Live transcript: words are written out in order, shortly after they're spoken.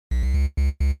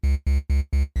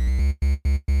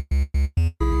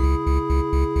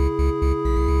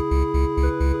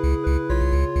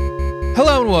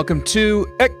Hello and welcome to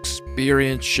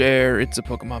Experience Share. It's a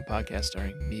Pokemon podcast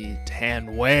starring me,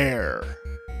 Tanware.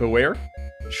 Beware?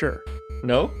 Sure.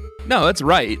 No? No, that's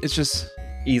right. It's just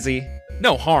Easy?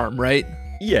 no harm, right?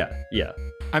 Yeah.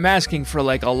 I'm asking for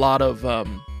like a lot of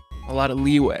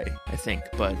leeway, I think,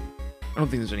 but I don't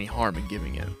think there's any harm in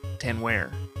giving it.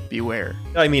 Tanware, beware.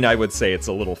 I mean, I would say it's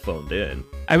a little phoned in.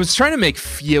 I was trying to make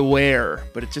Fiaware,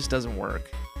 but it just doesn't work.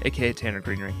 AKA Tanner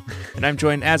Greenring. And I'm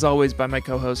joined, as always, by my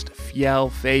co-host,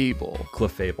 Fialfable.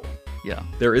 Clefable. Yeah.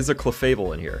 There is a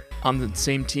Clefable in here. On the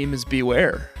same team as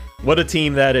Beware. What a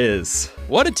team that is.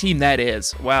 What a team that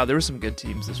is. Wow, there were some good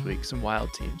teams this week. Some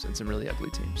wild teams and some really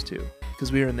ugly teams, too.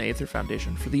 Because we were in the Aether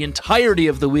Foundation for the entirety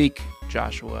of the week.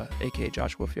 Joshua, a.k.a.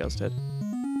 Joshua Fjellstead.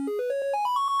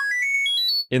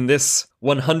 In this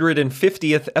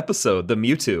 150th episode, the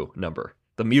Mewtwo number.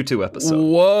 The Mewtwo episode.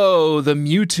 Whoa, the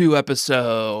Mewtwo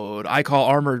episode. I call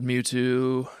Armored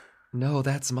Mewtwo. No,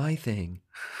 that's my thing.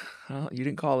 Well, you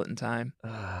didn't call it in time.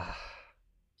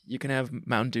 You can have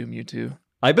Mountain Dew Mewtwo.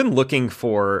 I've been looking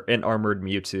for an Armored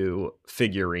Mewtwo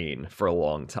figurine for a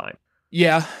long time.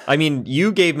 Yeah. I mean,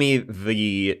 you gave me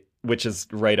which is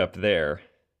right up there.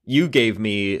 You gave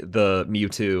me the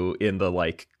Mewtwo in the,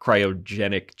 like,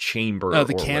 cryogenic chamber. Oh,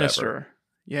 the or canister. whatever.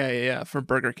 Yeah, from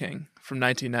Burger King from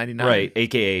 1999. Right,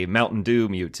 aka Mountain Dew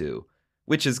Mewtwo,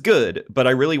 which is good, but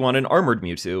I really want an Armored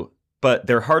Mewtwo. But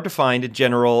they're hard to find in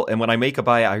general, and when I make a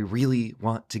buy, I really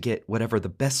want to get whatever the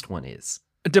best one is.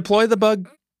 Deploy the bug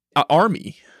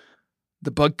army.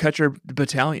 The Bug Catcher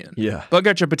Battalion. Yeah. Bug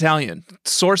Catcher Battalion.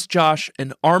 Source Josh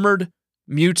an Armored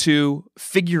Mewtwo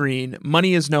figurine.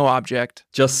 Money is no object.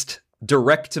 Just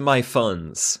direct my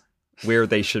funds where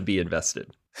they should be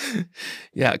invested.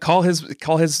 Yeah, call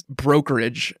his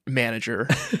brokerage manager.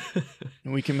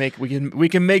 And we can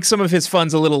make some of his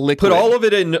funds a little liquid. Put all of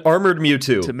it in Armored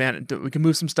Mewtwo. We can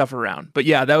move some stuff around. But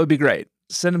yeah, that would be great.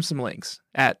 Send him some links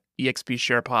at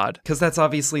EXPSharePod. Because that's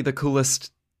obviously the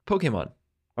coolest Pokemon.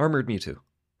 Armored Mewtwo.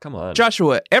 Come on.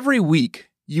 Joshua, every week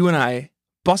you and I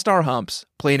bust our humps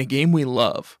playing a game we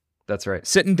love. That's right.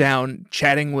 Sitting down,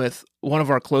 chatting with one of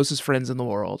our closest friends in the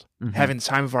world, having the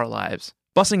time of our lives.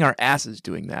 Busting our asses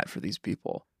doing that for these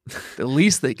people. The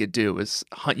least they could do is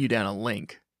hunt you down a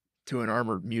link to an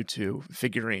Armored Mewtwo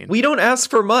figurine. We don't ask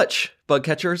for much, bug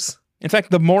catchers. In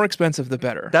fact, the more expensive, the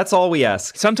better. That's all we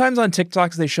ask. Sometimes on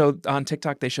TikTok they show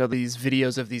these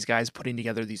videos of these guys putting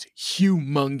together these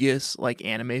humongous like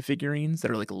anime figurines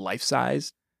that are like life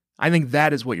size. I think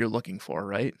that is what you're looking for,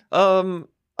 right?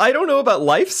 I don't know about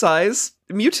life size.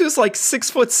 Mewtwo's like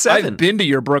 6'7". I've been to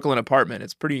your Brooklyn apartment.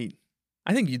 It's pretty.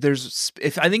 I think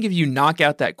if you knock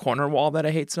out that corner wall that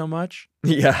I hate so much,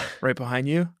 Yeah. right behind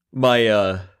you.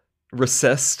 My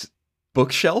recessed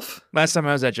bookshelf. Last time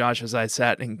I was at Josh's, I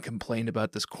sat and complained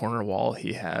about this corner wall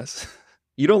he has.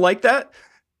 You don't like that?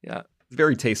 Yeah.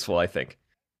 Very tasteful, I think.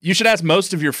 You should ask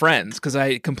most of your friends, because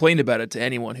I complained about it to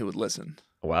anyone who would listen.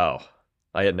 Wow.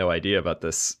 I had no idea about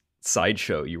this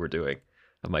sideshow you were doing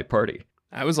at my party.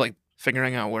 I was like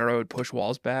figuring out where I would push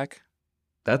walls back.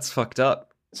 That's fucked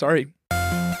up. Sorry.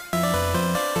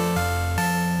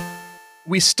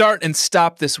 We start and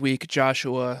stop this week,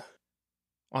 Joshua,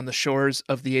 on the shores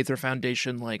of the Aether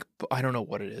Foundation, like, I don't know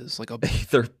what it is, like a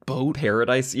Aether boat?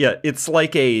 Paradise? Yeah, it's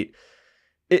like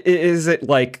is it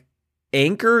like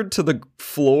anchored to the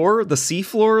floor, the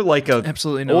seafloor, like a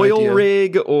Absolutely no oil idea.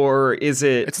 rig, or is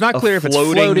it It's not clear if it's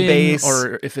floating base?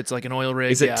 or if it's like an oil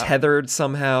rig. Is it tethered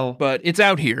somehow? But it's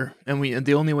out here, and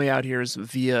the only way out here is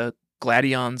via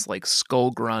Gladion's like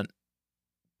Skull Grunt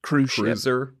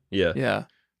cruiser. Yeah. Yeah.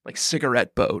 Like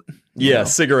cigarette boat. Yeah, know?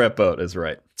 cigarette boat is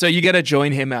right. So you got to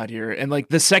join him out here. And like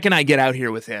the second I get out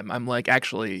here with him, I'm like,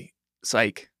 actually,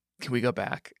 psych, can we go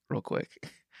back real quick?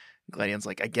 Gladion's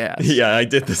like, I guess. Yeah, I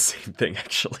did the same thing,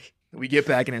 actually. We get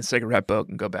back in a cigarette boat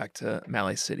and go back to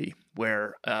Mali City,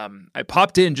 where I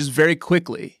popped in just very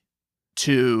quickly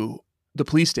to the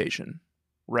police station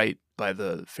right by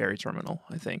the ferry terminal,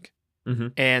 I think. Mm-hmm.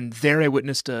 And there I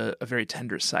witnessed a very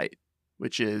tender sight,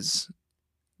 which is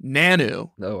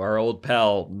Nanu. No, our old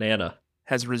pal, Nana.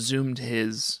 Has resumed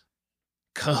his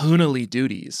kahuna-ly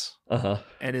duties Uh-huh.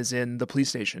 and is in the police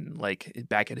station, like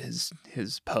back at his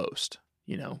post,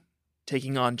 you know,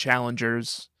 taking on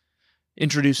challengers,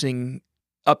 introducing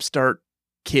upstart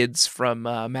kids from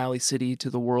Mali City to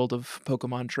the world of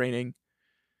Pokemon training.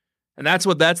 And that's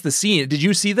the scene. Did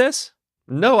you see this?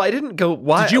 No, I didn't go.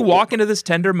 Why? Did you walk into this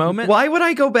tender moment? Why would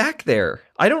I go back there?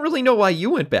 I don't really know why you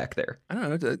went back there. I don't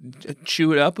know, to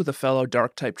chew it up with a fellow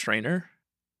dark type trainer.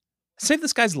 Save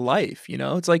this guy's life, you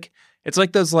know? It's like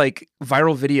those like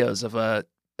viral videos of a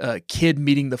a kid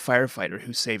meeting the firefighter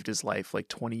who saved his life like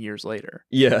 20 years later.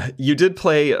 Yeah, you did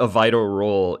play a vital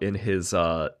role in his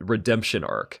redemption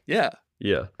arc. Yeah.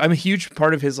 Yeah. I'm a huge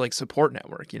part of his like support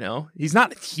network, you know? He's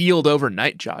not healed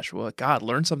overnight, Joshua. God,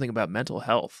 learn something about mental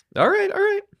health. All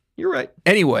right. You're right.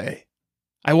 Anyway,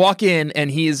 I walk in and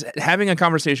he's having a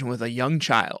conversation with a young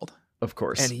child. Of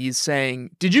course. And he's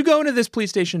saying, did you go into this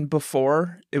police station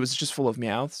before it was just full of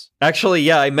Meowths? Actually,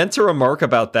 yeah, I meant to remark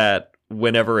about that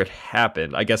whenever it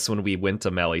happened. I guess when we went to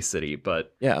Mally City.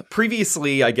 But yeah,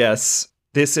 previously, I guess,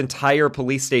 this entire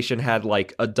police station had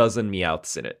like a dozen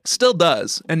Meowths in it. Still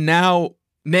does. And now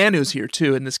Nanu's here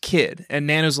too, and this kid. And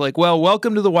Nanu's like, well,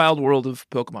 welcome to the wild world of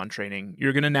Pokemon training.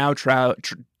 You're going to now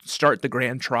start the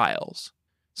grand trials.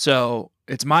 So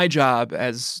it's my job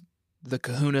as the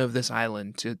kahuna of this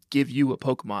island to give you a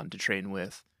Pokemon to train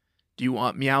with. Do you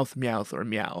want Meowth, Meowth, or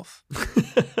Meowth?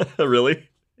 Really?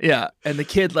 Yeah. And the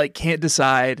kid like can't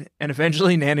decide. And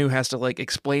eventually Nanu has to like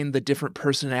explain the different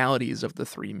personalities of the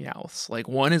three Meowths. Like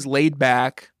one is laid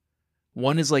back,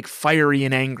 one is like fiery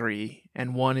and angry,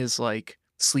 and one is like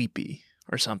sleepy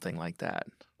or something like that.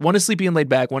 One is sleepy and laid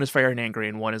back, one is fiery and angry,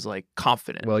 and one is like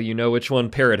confident. Well, you know which one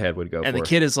Parrot Head would go for. And the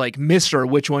kid is like, Mister,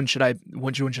 which one should I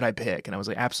pick? And I was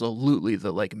like, absolutely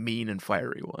the like mean and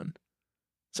fiery one.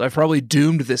 So I've probably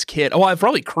doomed this kid. Oh, I've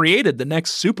probably created the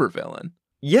next supervillain.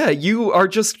 Yeah, you are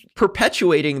just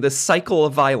perpetuating this cycle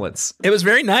of violence. It was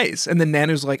very nice. And then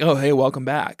Nanu's like, oh, hey, welcome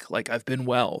back. Like, I've been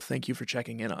well. Thank you for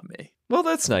checking in on me. Well,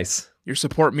 that's nice. Your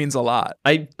support means a lot.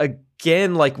 I,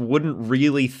 again, like, wouldn't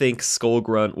really think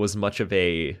Skullgrunt was much of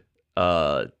a,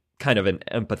 kind of an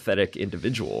empathetic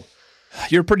individual.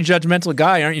 You're a pretty judgmental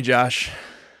guy, aren't you, Josh?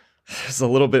 There's a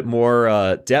little bit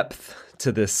more depth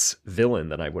to this villain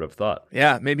than I would have thought.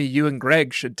 Yeah, maybe you and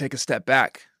Greg should take a step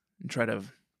back and try to,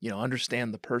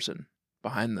 understand the person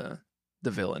behind the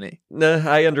villainy. Nah,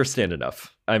 I understand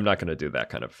enough. I'm not going to do that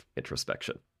kind of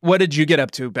introspection. What did you get up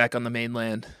to back on the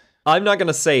mainland? I'm not going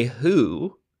to say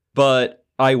who, but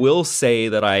I will say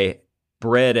that I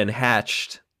bred and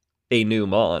hatched a new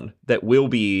Mon that will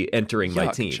be entering my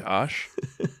team. Josh.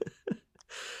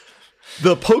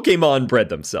 The Pokemon bred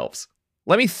themselves.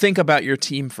 Let me think about your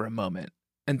team for a moment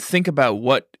and think about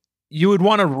what you would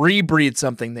want to rebreed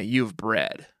something that you've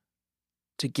bred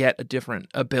to get a different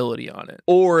ability on it.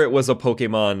 Or it was a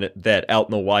Pokemon that out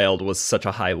in the wild was such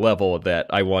a high level that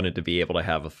I wanted to be able to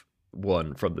have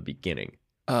one from the beginning.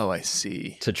 Oh, I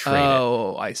see. To train it.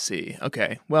 Oh, I see.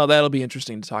 Okay. Well, that'll be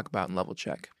interesting to talk about in Level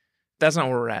Check. That's not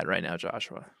where we're at right now,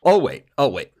 Joshua. Oh, wait.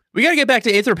 We got to get back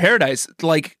to Aether Paradise.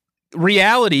 Like,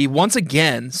 reality, once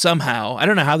again, somehow, I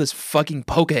don't know how this fucking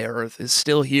Poke Earth is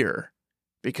still here.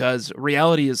 Because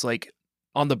reality is, like,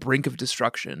 on the brink of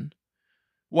destruction.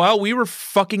 While we were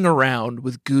fucking around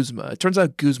with Guzma, it turns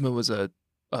out Guzma was a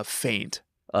feint.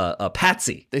 A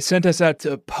patsy. They sent us out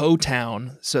to Po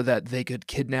Town so that they could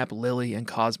kidnap Lily and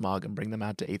Cosmog and bring them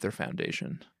out to Aether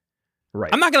Foundation.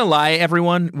 Right. I'm not going to lie,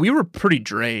 everyone. We were pretty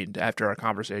drained after our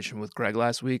conversation with Greg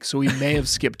last week, so we may have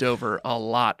skipped over a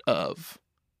lot of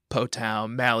Po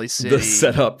Town, Mally City. The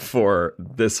setup for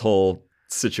this whole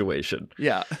situation.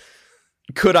 Yeah.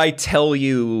 Could I tell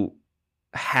you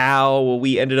how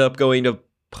we ended up going to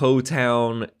Po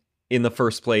Town in the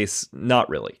first place? Not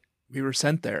really. We were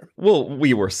sent there. Well,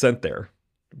 we were sent there,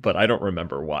 but I don't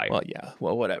remember why. Well, yeah.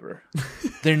 Well, whatever.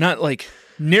 They're not like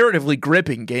narratively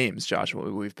gripping games,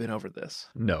 Joshua. We've been over this.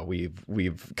 No,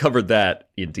 we've covered that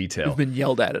in detail. We've been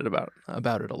yelled at it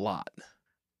about it a lot.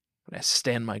 And I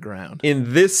stand my ground.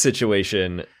 In this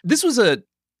situation, this was a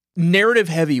narrative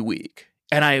heavy week,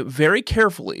 and I very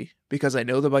carefully, because I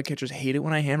know the bug catchers hate it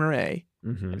when I hammer A,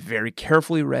 I very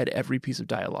carefully read every piece of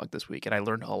dialogue this week, and I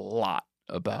learned a lot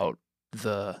about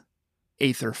the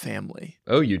Aether family.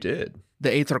 Oh, you did?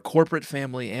 The Aether corporate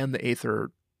family and the Aether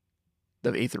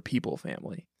people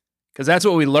family. Because that's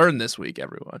what we learned this week,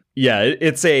 everyone. Yeah,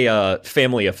 it's a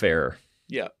family affair.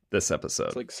 Yeah. This episode.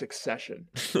 It's like Succession.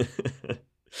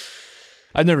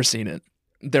 I've never seen it.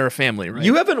 They're a family, right?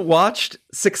 You haven't watched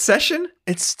Succession?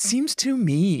 It seems too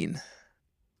mean.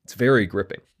 It's very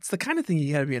gripping. It's the kind of thing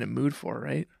you gotta be in a mood for,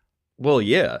 right? Well,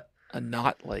 yeah. A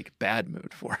not like bad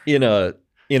mood for. In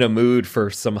a mood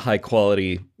for some high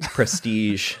quality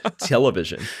prestige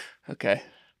television. Okay.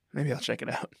 Maybe I'll check it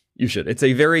out. You should. It's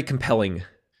a very compelling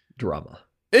drama.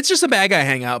 It's just a bad guy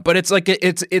hangout, but it's like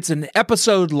it's an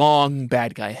episode long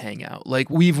bad guy hangout. Like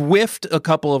we've whiffed a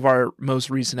couple of our most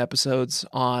recent episodes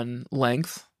on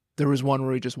length. There was one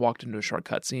where we just walked into a short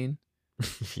cutscene.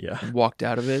 Yeah. And walked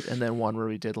out of it, and then one where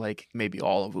we did like maybe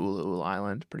all of Ulu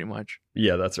Island, pretty much.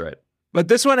 Yeah, that's right. But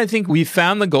this one, I think we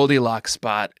found the Goldilocks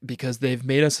spot because they've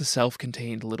made us a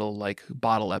self-contained little like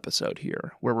bottle episode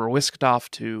here where we're whisked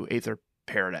off to Aether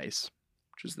Paradise,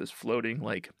 which is this floating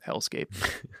like hellscape.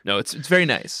 No, it's very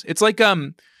nice. It's like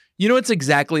it's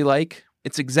exactly like?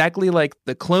 It's exactly like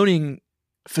the cloning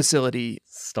facility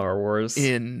Star Wars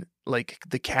in like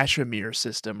the Kashmir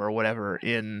system or whatever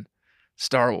in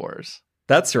Star Wars.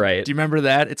 That's right. Do you remember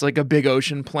that? It's like a big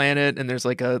ocean planet and there's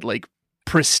like a like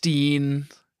pristine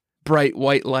bright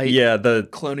white light. Yeah, the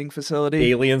cloning facility.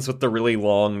 Aliens with the really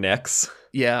long necks.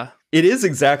 Yeah. It is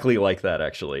exactly like that,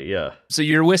 actually. Yeah. So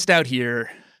you're whisked out here.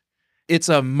 It's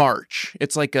a march.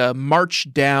 It's like a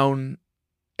march down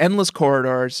endless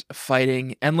corridors,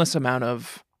 fighting endless amount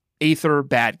of Aether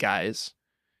bad guys,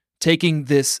 taking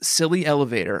this silly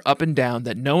elevator up and down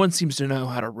that no one seems to know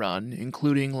how to run,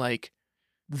 including like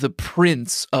the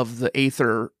prince of the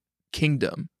Aether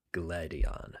kingdom.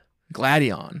 Gladion.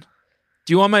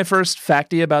 Do you want my first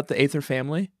facty about the Aether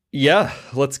family? Yeah,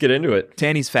 let's get into it.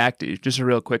 Tanny's facty, just a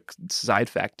real quick side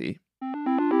facty.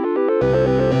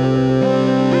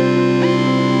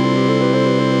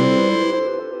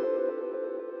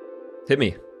 Hit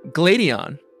me.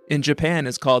 Gladion in Japan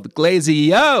is called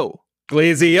Glazio.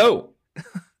 Glazio.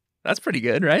 That's pretty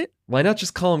good, right? Why not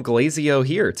just call him Glazio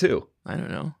here, too? I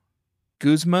don't know.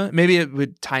 Guzma? Maybe it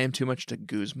would tie him too much to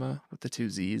Guzma with the two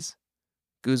Z's.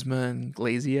 Guzma and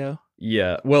Glazio?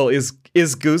 Yeah. Well, is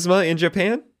Guzma in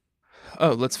Japan?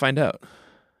 Oh, let's find out.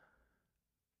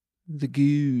 The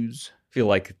Goose. Feel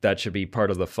like that should be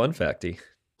part of the fun facty.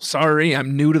 Sorry,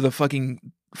 I'm new to the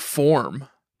fucking form.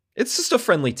 It's just a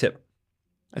friendly tip.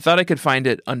 I thought I could find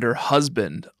it under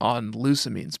husband on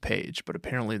Lucamine's page, but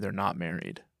apparently they're not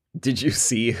married. Did you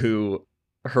see who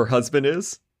her husband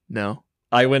is? No.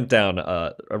 I went down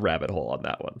a rabbit hole on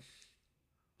that one.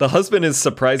 The husband is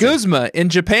surprising. Guzma in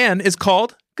Japan is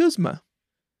called Guzma.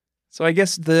 So I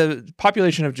guess the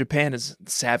population of Japan is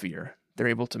savvier. They're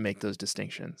able to make those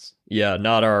distinctions. Yeah,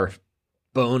 not our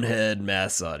bonehead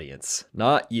mass audience.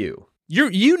 Not you.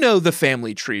 You know the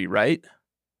family tree, right?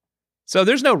 So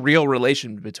there's no real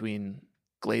relation between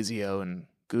Glazio and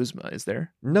Guzma, is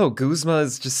there? No, Guzma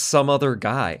is just some other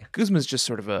guy. Guzma's just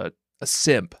sort of a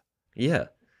simp. Yeah.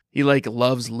 He like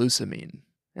loves Lucamine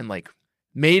and like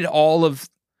made all of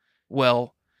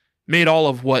what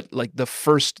like the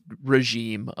first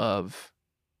regime of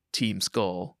Team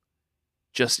Skull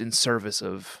just in service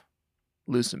of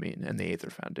Lucamine and the Aether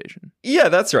Foundation. Yeah,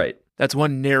 that's right. That's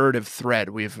one narrative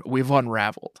thread we've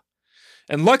unraveled.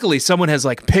 And luckily someone has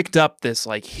like picked up this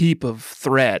like heap of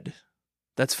thread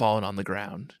that's fallen on the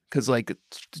ground. Because like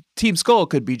Team Skull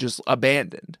could be just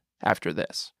abandoned after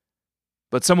this.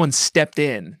 But someone stepped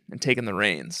in and taken the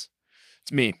reins.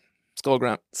 It's me, Skull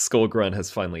Grunt. Skull Grunt has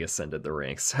finally ascended the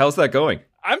ranks. How's that going?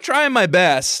 I'm trying my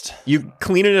best. You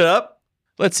cleaning it up?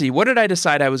 Let's see. What did I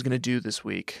decide I was going to do this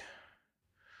week?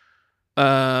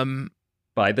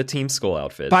 Buy the Team Skull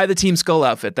outfit. Buy the Team Skull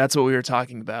outfit. That's what we were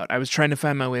talking about. I was trying to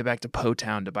find my way back to Po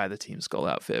Town to buy the Team Skull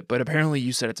outfit, but apparently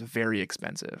you said it's very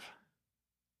expensive.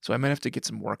 So I might have to get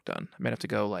some work done. I might have to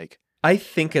go like... I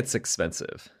think it's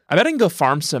expensive. I bet I can go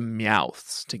farm some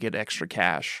Meowths to get extra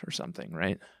cash or something,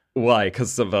 right? Why?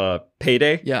 Because of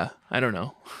payday? Yeah, I don't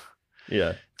know.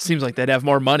 Yeah. Seems like they'd have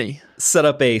more money. Set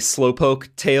up a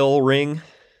Slowpoke tail ring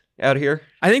out here.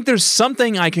 I think there's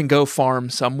something I can go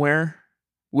farm somewhere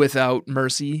without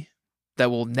Mercy that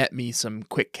will net me some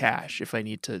quick cash if I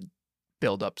need to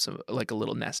build up some like a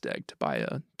little nest egg to buy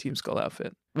a Team Skull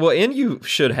outfit. Well, and you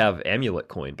should have Amulet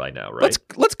Coin by now, right?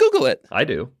 Let's Google it. I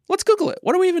do. Let's Google it.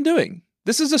 What are we even doing?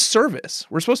 This is a service.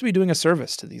 We're supposed to be doing a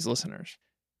service to these listeners.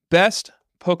 Best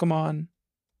Pokemon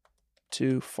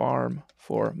to farm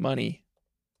for money.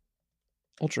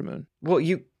 Ultramoon. Well,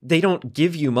 they don't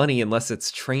give you money unless it's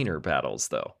trainer battles,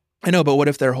 though. I know, but what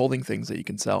if they're holding things that you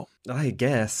can sell? I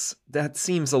guess. That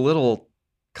seems a little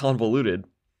convoluted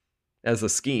as a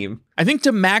scheme. I think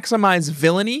to maximize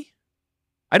villainy,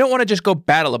 I don't want to just go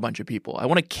battle a bunch of people. I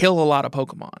want to kill a lot of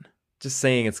Pokemon. Just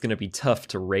saying it's going to be tough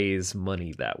to raise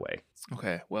money that way.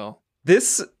 Okay, well.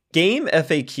 This game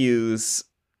FAQs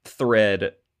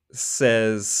thread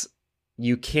says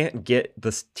you can't get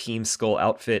the Team Skull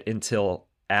outfit until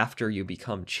after you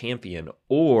become champion,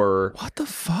 or... What the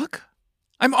fuck?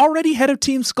 I'm already head of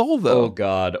Team Skull, though. Oh,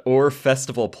 God. Or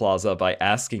Festival Plaza by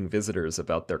asking visitors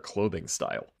about their clothing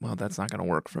style. Well, that's not going to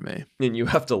work for me. And you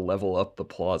have to level up the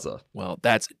plaza. Well,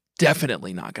 that's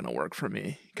definitely not going to work for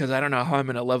me, because I don't know how I'm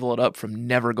going to level it up from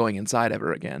never going inside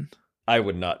ever again. I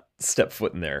would not step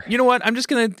foot in there. You know what? I'm just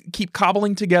going to keep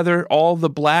cobbling together all the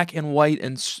black and white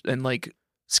and like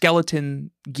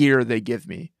skeleton gear they give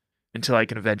me until I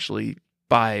can eventually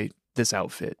buy this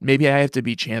outfit. Maybe I have to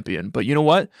be champion. But you know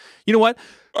what?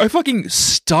 I fucking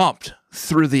stomped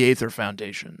through the Aether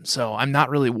Foundation. So I'm not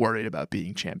really worried about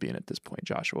being champion at this point,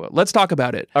 Joshua. Let's talk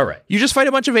about it. All right. You just fight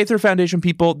a bunch of Aether Foundation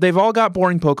people. They've all got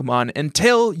boring Pokemon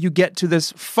until you get to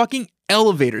this fucking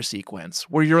elevator sequence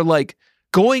where you're like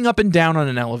going up and down on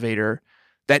an elevator.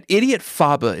 That idiot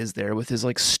Faba is there with his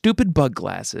like stupid bug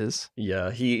glasses.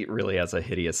 Yeah, he really has a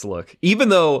hideous look. Even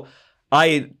though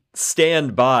I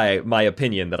stand by my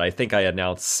opinion that I think I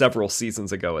announced several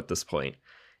seasons ago at this point.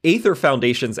 Aether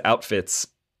Foundation's outfits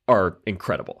are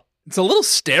incredible. It's a little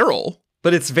sterile.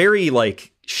 But it's very,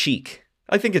 like, chic.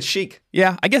 I think it's chic.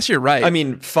 Yeah, I guess you're right. I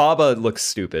mean, Faba looks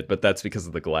stupid, but that's because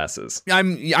of the glasses.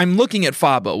 I'm looking at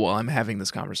Faba while I'm having this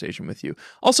conversation with you.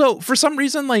 Also, for some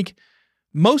reason, like,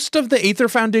 most of the Aether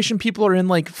Foundation people are in,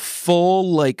 like,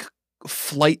 full, like,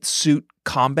 flight suit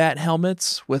combat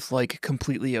helmets with, like,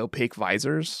 completely opaque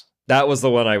visors. That was the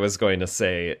one I was going to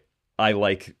say. I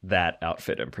like that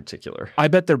outfit in particular. I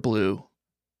bet they're blue.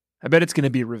 I bet it's going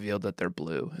to be revealed that they're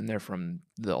blue and they're from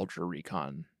the Ultra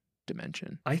Recon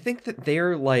dimension. I think that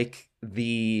they're like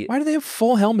the... Why do they have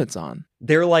full helmets on?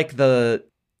 They're like the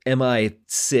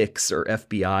MI6 or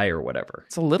FBI or whatever.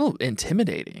 It's a little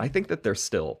intimidating. I think that they're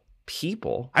still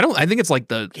people. I think it's like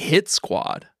the hit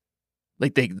squad.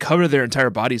 Like they cover their entire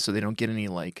body so they don't get any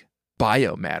like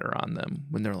biomatter on them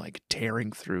when they're like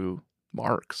tearing through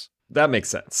marks. That makes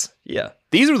sense. Yeah.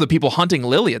 These were the people hunting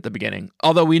Lily at the beginning,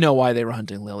 although we know why they were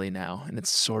hunting Lily now, and it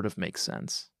sort of makes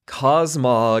sense.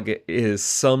 Cosmog is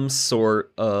some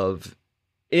sort of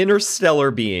interstellar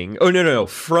being. Oh, no.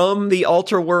 From the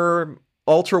Ultra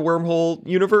Wormhole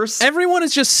universe. Everyone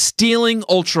is just stealing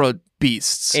Ultra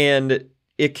Beasts. And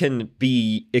it can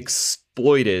be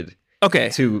exploited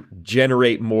to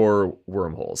generate more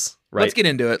wormholes, right? Let's get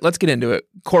into it.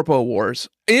 Corpo Wars.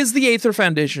 Is the Aether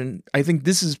Foundation, I think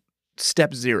this is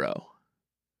step 0.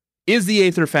 Is the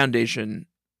Aether Foundation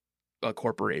a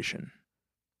corporation?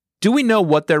 Do we know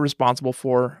what they're responsible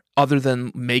for other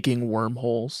than making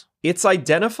wormholes? It's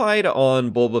identified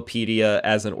on Bulbapedia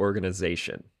as an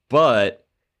organization, but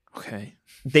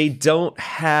they don't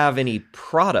have any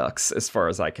products as far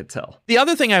as I could tell. The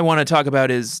other thing I want to talk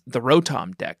about is the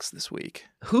Rotom Dex this week.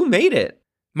 Who made it?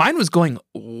 Mine was going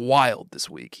wild this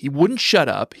week. He wouldn't shut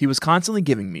up. He was constantly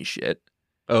giving me shit.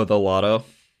 Oh, the Lotto?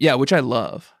 Yeah, which I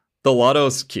love. The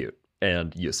Lotto's cute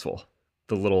and useful.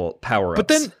 The little power-ups. But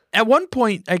then at one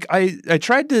point, I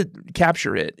tried to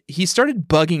capture it. He started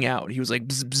bugging out. He was like,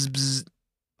 bzz, bzz, bzz,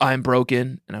 I'm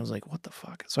broken. And I was like, what the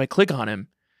fuck? So I click on him.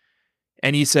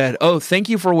 And he said, oh, thank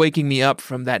you for waking me up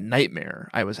from that nightmare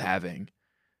I was having.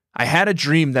 I had a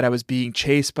dream that I was being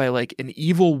chased by like an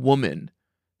evil woman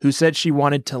who said she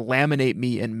wanted to laminate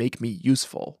me and make me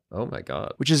useful. Oh my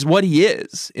God. Which is what he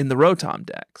is in the Rotom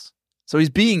Dex. So he's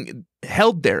being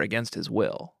held there against his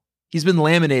will. He's been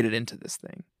laminated into this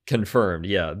thing. Confirmed,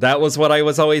 yeah. That was what I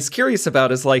was always curious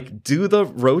about is like, do the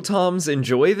Rotoms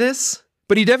enjoy this?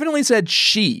 But he definitely said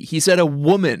she. He said a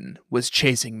woman was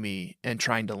chasing me and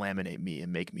trying to laminate me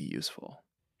and make me useful.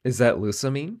 Is that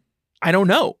Lusamine? I don't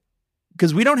know.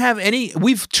 Because we don't have any...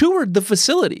 We've toured the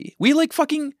facility. We like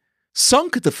fucking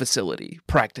sunk the facility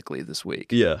practically this week.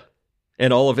 Yeah.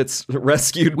 And all of its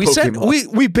rescued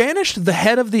Pokemon. We banished the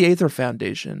head of the Aether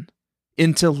Foundation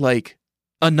into like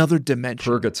another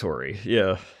dimension. Purgatory,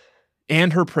 yeah.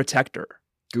 And her protector.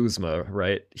 Guzma,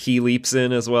 right? He leaps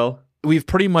in as well. We've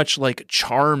pretty much like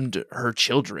charmed her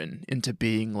children into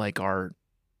being like our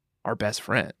best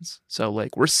friends. So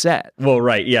like we're set. Well,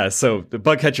 right, yeah. So the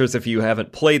bug catchers, if you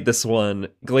haven't played this one,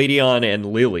 Gladion and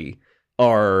Lily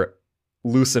are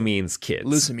Lusamine's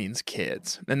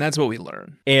kids. And that's what we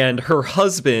learn. And her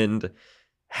husband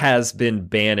has been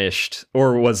banished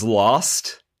or was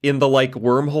lost in the like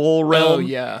wormhole realm. Oh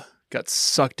yeah. Got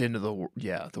sucked into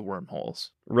the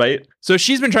wormholes. Right? So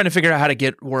she's been trying to figure out how to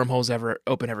get wormholes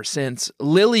open ever since.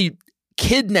 Lily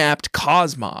kidnapped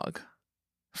Cosmog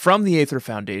from the Aether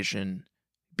Foundation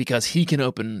because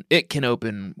it can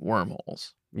open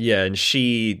wormholes. Yeah, and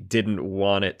she didn't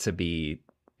want it to be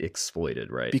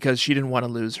exploited, right? Because she didn't want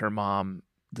to lose her mom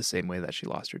the same way that she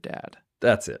lost her dad.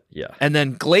 That's it, yeah. And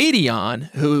then Gladion,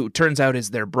 who turns out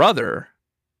is her brother,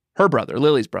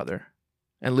 Lily's brother,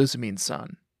 and Lusamine's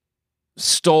son,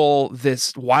 stole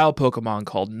this wild Pokemon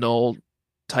called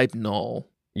Type Null.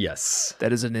 Yes.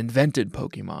 That is an invented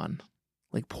Pokemon,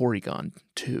 like Porygon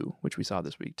 2, which we saw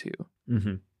this week too.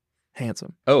 Mm-hmm.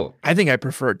 Handsome. Oh. I think I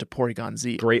prefer it to Porygon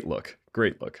Z. Great look.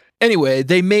 Anyway,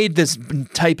 they made this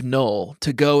Type Null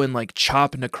to go and like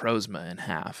chop Necrozma in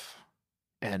half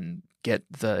and get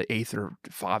the Aether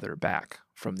father back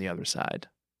from the other side.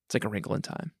 It's like A Wrinkle in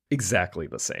Time. Exactly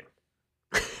the same.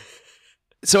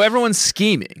 So everyone's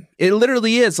scheming. It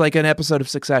literally is like an episode of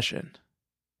Succession.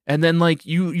 And then like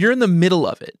you're in the middle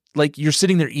of it. Like you're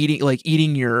sitting there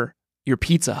eating your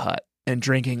Pizza Hut and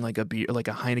drinking like a beer, like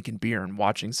a Heineken beer, and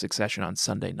watching Succession on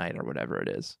Sunday night or whatever it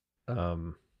is.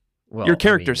 Well, your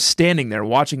character's standing there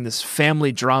watching this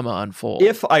family drama unfold.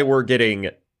 If I were getting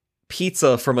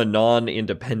pizza from a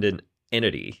non-independent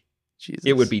entity, Jesus.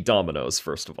 It would be Domino's,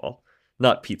 first of all,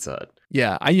 not Pizza Hut.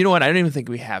 Yeah, you know what? I don't even think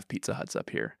we have Pizza Huts up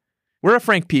here. We're a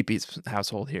Frank Pepe's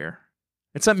household here.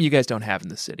 It's something you guys don't have in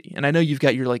the city. And I know you've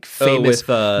got your like famous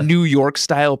New York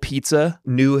style pizza.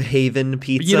 New Haven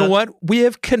pizza. But you know what? We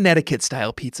have Connecticut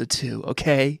style pizza too,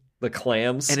 okay? The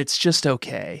clams. And it's just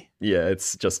okay. Yeah,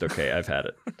 it's just okay. I've had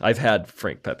it. I've had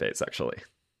Frank Pepe's, actually.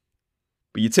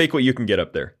 But you take what you can get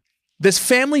up there. This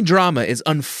family drama is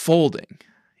unfolding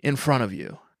in front of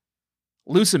you.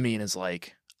 Lusamine is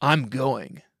like, I'm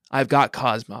going. I've got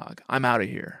Cosmog. I'm out of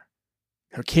here.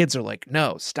 Her kids are like,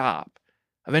 no, stop.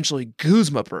 Eventually,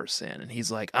 Guzma bursts in, and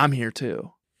he's like, I'm here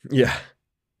too. Yeah.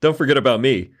 Don't forget about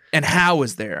me. And Hao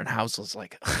is there, and Hao's was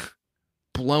like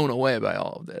blown away by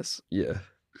all of this. Yeah.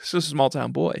 He's just a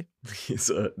small-town boy. He's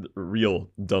a real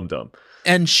dum-dum.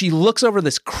 And she looks over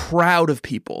this crowd of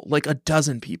people, like a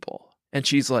dozen people, and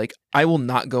she's like, I will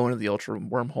not go into the Ultra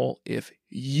Wormhole if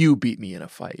you beat me in a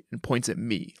fight, and points at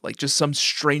me, like just some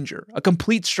stranger, a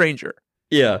complete stranger.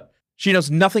 Yeah. She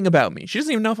knows nothing about me. She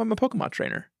doesn't even know if I'm a Pokemon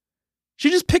trainer. She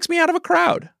just picks me out of a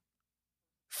crowd.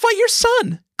 Fight your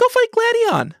son. Go fight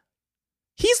Gladion.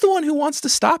 He's the one who wants to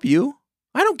stop you.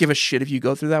 I don't give a shit if you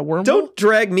go through that wormhole. Don't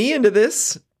drag me into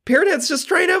this. Parrot Head's just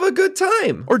trying to have a good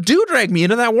time. Or do drag me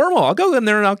into that wormhole. I'll go in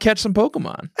there and I'll catch some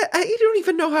Pokemon. I don't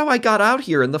even know how I got out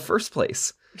here in the first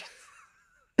place.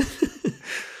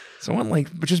 Someone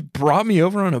like just brought me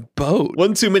over on a boat.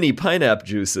 One too many pineapple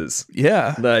juices.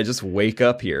 Yeah. Then I just wake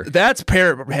up here. That's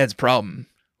Parrot Head's problem.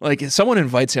 Like if someone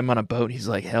invites him on a boat, he's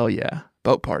like, hell yeah,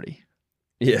 boat party.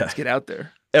 Yeah. Let's get out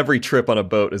there. Every trip on a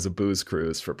boat is a booze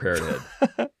cruise for Parrot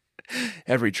Head.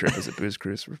 Every trip is a booze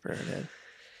cruise for Parrot Head.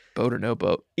 Boat or no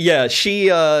boat. Yeah, she,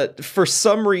 for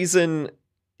some reason,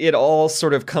 it all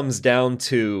sort of comes down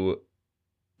to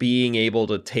being able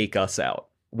to take us out.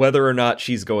 Whether or not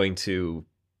she's going to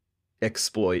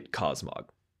exploit Cosmog.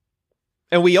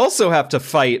 And we also have to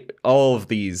fight all of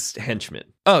these henchmen.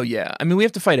 Oh, yeah. I mean, we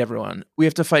have to fight everyone. We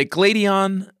have to fight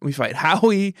Gladion. We fight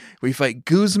Howie. We fight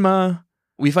Guzma.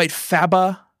 We fight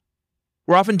Faba.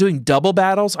 We're often doing double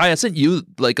battles. I sent you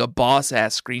like a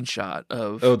boss-ass screenshot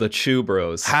of the Chew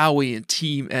Bros. Howie and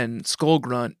Team and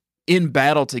Skullgrunt in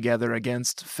battle together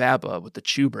against Faba with the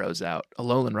Chew Bros out.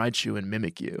 Alolan Raichu and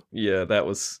Mimikyu. Yeah, that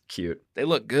was cute. They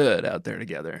look good out there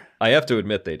together. I have to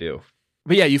admit they do.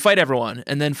 But yeah, you fight everyone,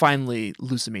 and then finally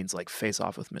Lusamine's like, face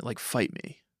off with me, like, fight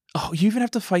me. Oh, you even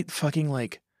have to fight fucking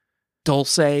like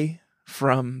Dulce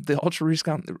from the Ultra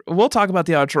Recon. We'll talk about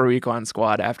the Ultra Recon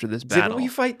squad after this battle. Didn't we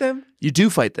fight them? You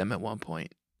do fight them at one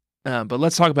point. But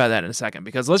let's talk about that in a second,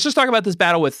 because let's just talk about this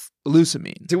battle with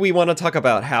Lusamine. Do we want to talk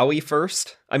about Howie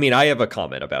first? I mean, I have a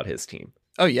comment about his team.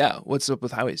 Oh yeah, what's up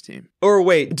with Howie's team? Or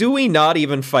wait, do we not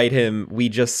even fight him? We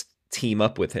just team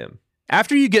up with him.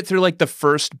 After you get through like the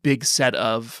first big set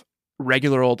of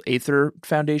regular old Aether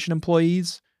Foundation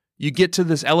employees, you get to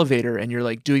this elevator and you're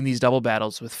like doing these double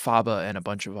battles with Faba and a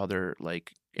bunch of other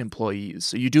like employees.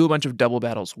 So you do a bunch of double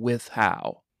battles with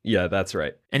Hao. Yeah, that's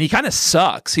right. And he kind of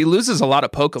sucks. He loses a lot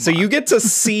of Pokemon. So you get to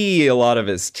see a lot of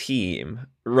his team,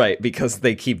 right? Because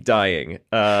they keep dying.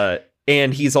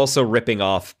 And he's also ripping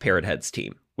off Parrot Head's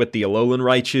team with the Alolan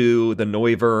Raichu, the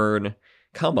Noivern.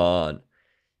 Come on.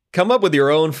 Come up with your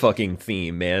own fucking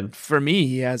theme, man. For me,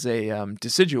 he has a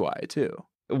Decidueye, too.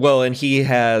 Well, and he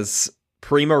has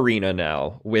Primarina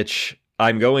now, which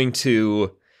I'm going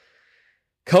to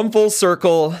come full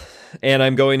circle, and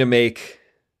I'm going to make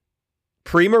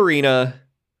Primarina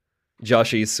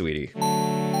Joshy's sweetie.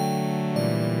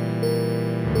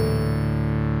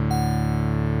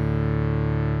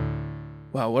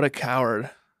 Wow, what a coward.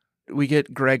 We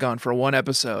get Greg on for one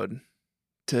episode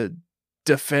to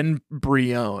defend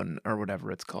Brion or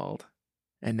whatever it's called.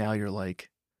 And now you're like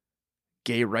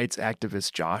gay rights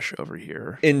activist Josh over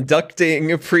here. Inducting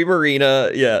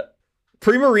Primarina, yeah.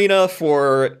 Primarina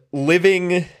for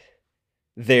living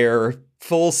their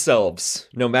full selves,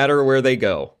 no matter where they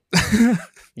go.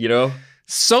 You know?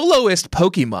 Soloist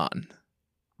Pokemon,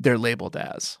 they're labeled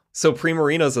as. So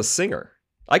Primarina's a singer.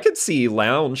 I could see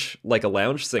lounge, like a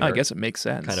lounge singer. I guess it makes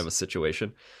sense. Kind of a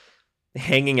situation.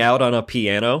 Hanging out on a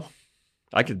piano.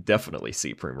 I could definitely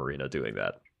see Primarina doing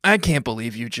that. I can't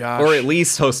believe you, Josh. Or at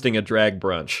least hosting a drag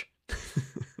brunch.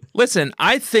 Listen,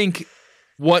 I think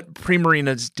what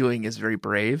Primarina's doing is very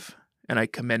brave, and I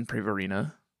commend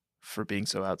Primarina for being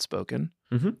so outspoken.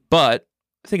 Mhm. But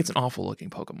I think it's an awful looking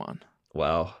Pokemon.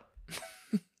 Wow.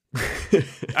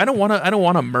 I don't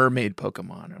want a mermaid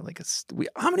Pokemon or like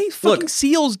how many fucking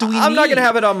seals do we need? I'm not gonna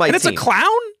have it on my and team. It's a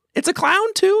clown? It's a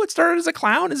clown too? It started as a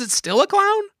clown? Is it still a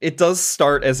clown? It does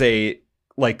start as a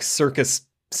like circus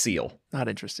seal. Not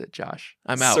interested, Josh.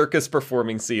 I'm out. Circus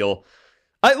performing seal.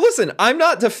 Listen, I'm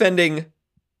not defending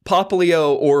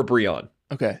Popplio or Brionne.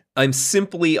 Okay. I'm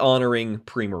simply honoring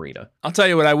Primarina. I'll tell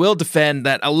you what, I will defend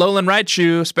that Alolan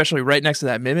Raichu, especially right next to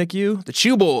that Mimikyu, the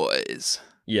Chew Boys.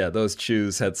 Yeah, those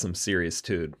chews had some serious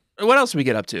tude. What else do we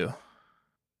get up to?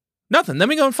 Nothing. Then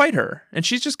we go and fight her. And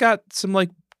she's just got some, like,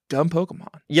 dumb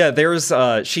Pokemon. Yeah, there's,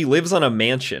 she lives on a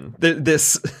mansion.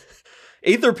 This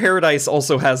Aether Paradise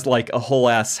also has, like, a whole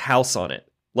ass house on it.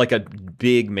 Like a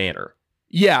big manor.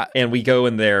 Yeah. And we go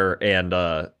in there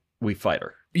and, we fight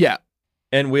her. Yeah.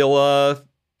 And we'll,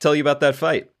 tell you about that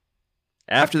fight.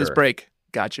 After this break.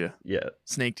 Gotcha. Yeah.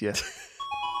 Snaked you.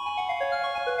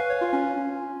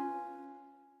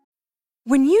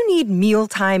 When you need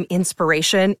mealtime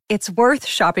inspiration, it's worth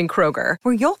shopping Kroger,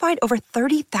 where you'll find over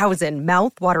 30,000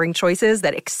 mouth-watering choices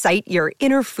that excite your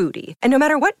inner foodie. And no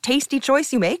matter what tasty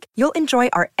choice you make, you'll enjoy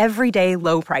our everyday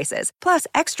low prices, plus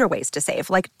extra ways to save,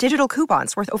 like digital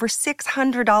coupons worth over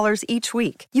 $600 each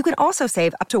week. You can also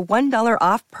save up to $1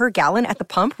 off per gallon at the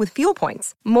pump with fuel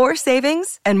points. More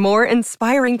savings and more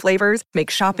inspiring flavors make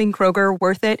shopping Kroger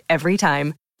worth it every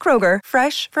time. Kroger,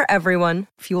 fresh for everyone.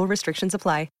 Fuel restrictions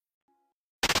apply.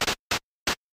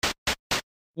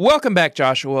 Welcome back,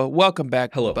 Joshua. Welcome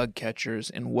back, Hello. Bug Catchers,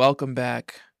 and welcome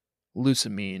back,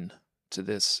 Lusamine, to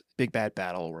this big bad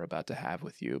battle we're about to have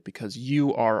with you, because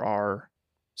you are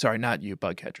sorry, not you,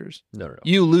 Bug Catchers. No.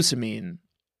 You, Lusamine,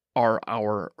 are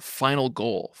our final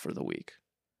goal for the week.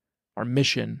 Our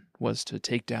mission was to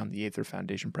take down the Aether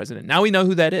Foundation president. Now we know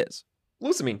who that is.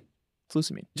 Lusamine. It's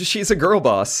Lusamine. She's a girl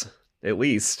boss, at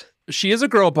least. She is a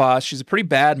girl boss. She's a pretty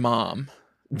bad mom.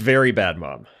 Very bad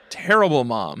mom. Terrible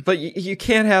mom. But you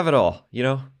can't have it all, you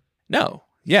know? No.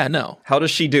 Yeah, no. How does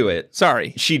she do it?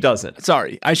 Sorry. She doesn't.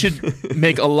 Sorry. I should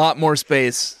make a lot more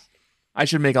space. I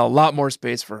should make a lot more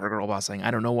space for her girl bossing.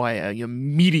 I don't know why I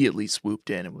immediately swooped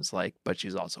in and was like, but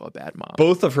she's also a bad mom.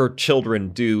 Both of her children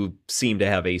do seem to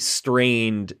have a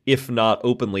strained, if not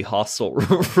openly hostile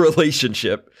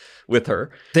relationship with her.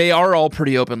 They are all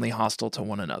pretty openly hostile to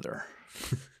one another.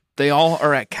 They all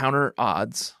are at counter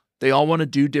odds. They all want to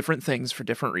do different things for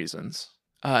different reasons.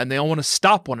 And they all want to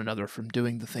stop one another from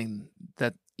doing the thing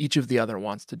that each of the other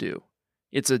wants to do.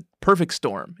 It's a perfect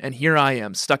storm. And here I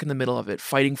am, stuck in the middle of it,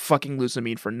 fighting fucking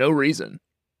Lusamine for no reason.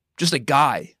 Just a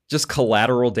guy. Just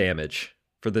collateral damage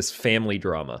for this family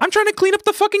drama. I'm trying to clean up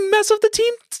the fucking mess of the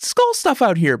Team Skull stuff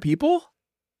out here, people.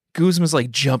 Guzma's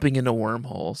like jumping into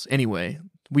wormholes. Anyway,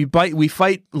 we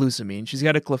fight Lusamine. She's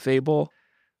got a Clefable,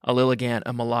 a Lilligant,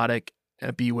 a Melodic,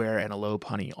 a Beware, and a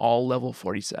Lopunny, all level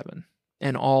 47.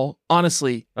 And all,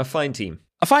 honestly... A fine team.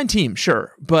 A fine team,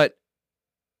 sure. But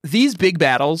these big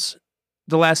battles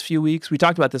the last few weeks, we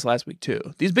talked about this last week too,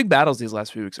 these big battles these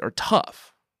last few weeks are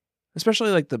tough. Especially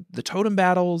like the totem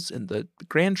battles and the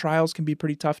grand trials can be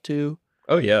pretty tough too.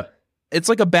 Oh, yeah. It's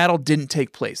like a battle didn't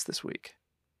take place this week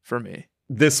for me.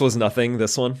 This was nothing,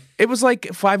 this one? It was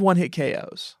like 5 one-hit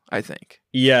KOs, I think.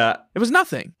 Yeah. It was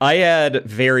nothing. I had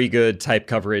very good type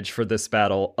coverage for this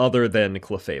battle other than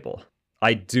Clefable.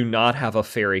 I do not have a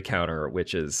fairy counter,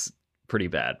 which is pretty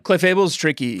bad. Clefable's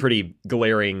tricky. Pretty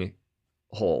glaring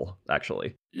hole,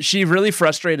 actually. She really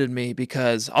frustrated me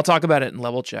because I'll talk about it in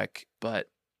level check, but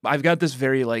I've got this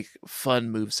very like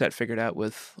fun moveset figured out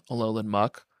with Alolan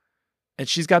Muck. And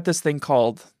she's got this thing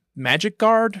called Magic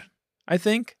Guard, I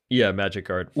think. Yeah, Magic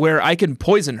Guard. Where I can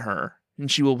poison her and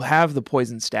she will have the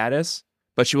poison status,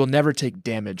 but she will never take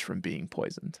damage from being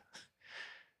poisoned.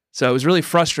 So it was really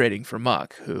frustrating for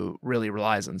Muck, who really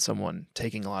relies on someone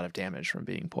taking a lot of damage from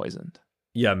being poisoned.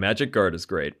 Yeah, Magic Guard is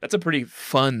great. That's a pretty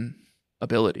fun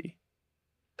ability.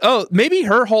 Oh, maybe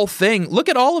her whole thing, look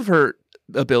at all of her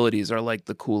abilities are like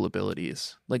the cool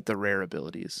abilities, like the rare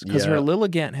abilities. Because her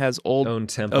Lilligant has own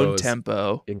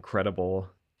tempo. Incredible.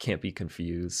 Can't be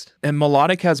confused. And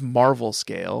Melodic has Marvel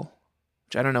Scale,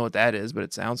 which I don't know what that is, but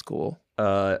it sounds cool.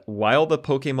 While the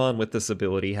Pokemon with this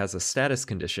ability has a status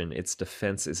condition, its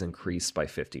defense is increased by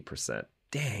 50%.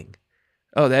 Dang.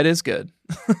 Oh, that is good.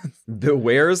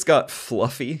 Beware's got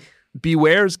Fluffy.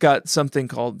 Beware's got something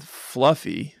called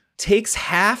Fluffy. Takes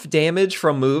half damage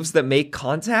from moves that make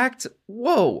contact?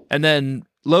 Whoa. And then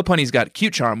Lopunny's got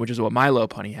Cute Charm, which is what my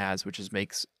Lopunny has, which is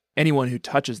makes anyone who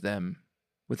touches them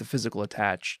with a physical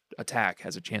attack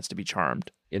has a chance to be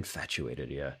charmed.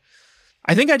 Infatuated, yeah.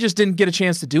 I think I just didn't get a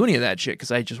chance to do any of that shit because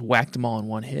I just whacked them all in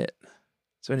one hit.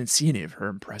 So I didn't see any of her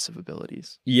impressive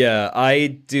abilities. Yeah, I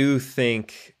do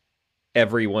think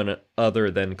everyone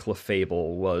other than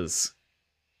Clefable was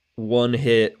one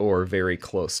hit or very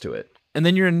close to it. And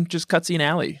then you're in just cutscene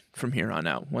alley from here on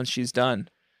out. Once she's done,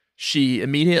 she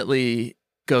immediately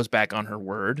goes back on her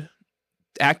word,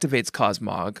 activates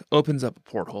Cosmog, opens up a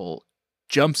porthole,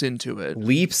 jumps into it.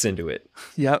 Leaps into it.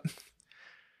 Yep.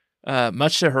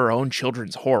 Much to her own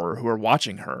children's horror, who are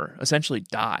watching her essentially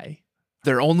die.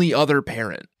 Their only other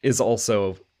parent Is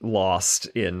also lost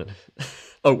in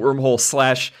a wormhole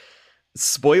 /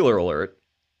 spoiler alert,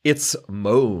 it's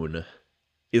Moan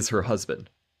is her husband,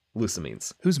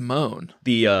 Lucamine's. Who's Moan?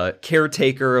 The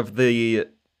caretaker of the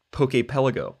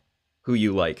Pokepelago, who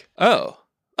you like. Oh,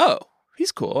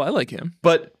 he's cool. I like him.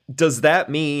 But does that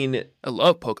mean I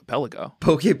love Pokepelago.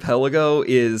 Pokepelago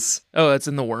is Oh, that's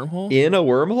in the wormhole? in a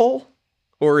wormhole?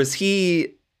 Or is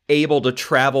he able to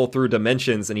travel through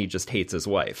dimensions and he just hates his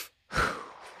wife?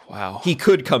 Wow. He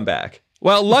could come back.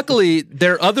 Well, luckily,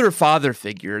 their other father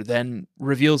figure then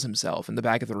reveals himself in the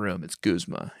back of the room. It's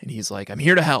Guzma. And he's like, I'm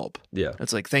here to help. Yeah.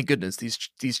 It's like, thank goodness,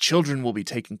 these children will be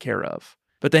taken care of.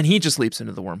 But then he just leaps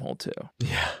into the wormhole too.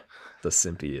 Yeah. The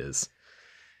simpy is.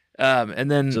 And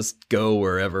then Just go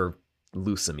wherever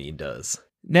Lucamine does.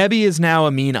 Nebby is now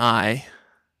a mean eye,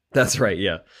 That's right,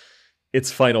 yeah.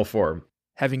 Its final form.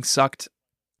 having sucked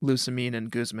Lucamine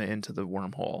and Guzma into the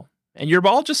wormhole. And you're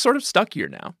all just sort of stuck here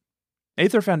now.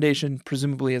 Aether Foundation,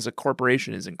 presumably as a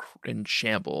corporation, is in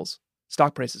shambles.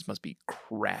 Stock prices must be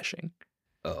crashing.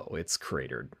 Oh, it's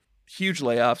cratered. Huge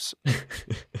layoffs.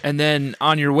 And then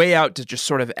on your way out to just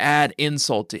sort of add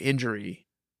insult to injury,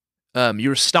 you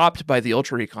were stopped by the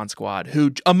Ultra Recon Squad,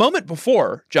 who a moment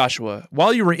before, Joshua,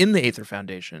 while you were in the Aether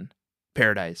Foundation,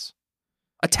 Paradise,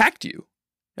 attacked you.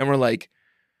 And were like,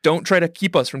 don't try to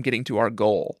keep us from getting to our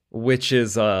goal. Which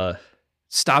is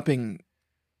Stopping.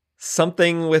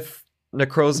 something with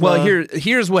Necrozma. Well,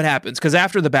 here's what happens. Because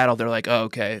after the battle, they're like, oh,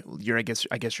 okay, I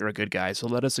guess you're a good guy. So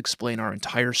let us explain our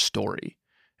entire story.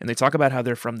 And they talk about how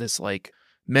they're from this like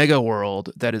mega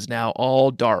world that is now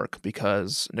all dark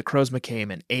because Necrozma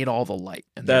came and ate all the light.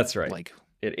 And That's right. Like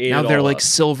It ate now it they're all like up.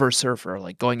 Silver Surfer,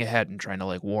 like going ahead and trying to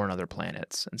like warn other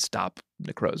planets and stop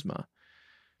Necrozma.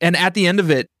 And at the end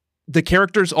of it, the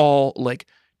characters all like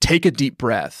take a deep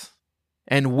breath,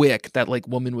 and Wick, that like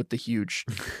woman with the huge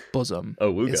bosom,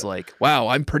 Awooga. is like, wow,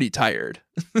 I'm pretty tired.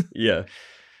 Yeah.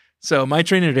 So my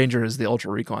trainer danger is the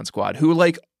Ultra Recon Squad, who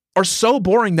like are so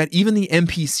boring that even the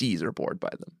NPCs are bored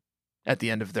by them at the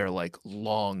end of their like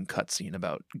long cutscene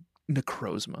about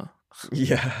Necrozma.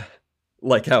 Yeah.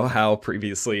 Like how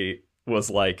previously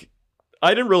was like,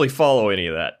 I didn't really follow any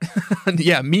of that.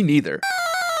 Yeah, me neither.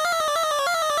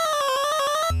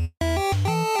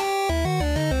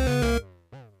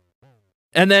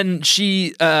 And then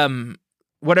she,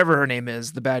 whatever her name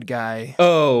is, the bad guy,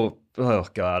 Oh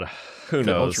God. Who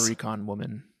the knows? Ultra Recon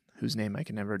woman, whose name I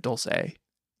can never, Dulce.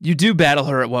 You do battle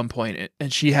her at one point,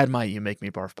 and she had my You Make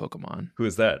Me Barf Pokemon, Who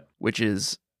is that? which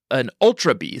is an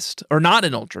Ultra Beast, or not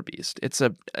an Ultra Beast. It's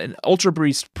an Ultra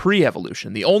Beast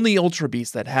pre-evolution, the only Ultra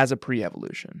Beast that has a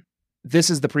pre-evolution. This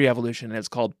is the pre-evolution, and it's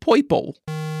called Poiple.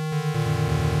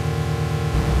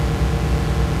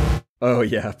 Oh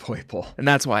yeah, Poiple. And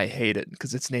that's why I hate it,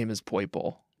 because its name is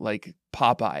Poiple, like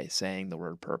Popeye saying the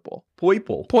word purple.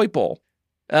 Poiple. Poiple.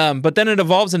 But then it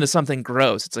evolves into something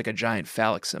gross. It's like a giant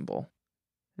phallic symbol.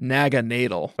 Naga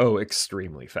Nadel. Oh,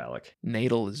 extremely phallic.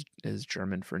 Nadel is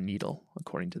German for needle,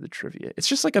 according to the trivia. It's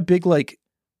just like a big like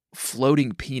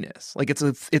floating penis. Like it's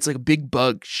like a big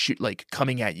bug like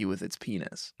coming at you with its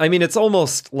penis. I mean, it's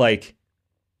almost like,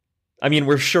 I mean,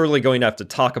 we're surely going to have to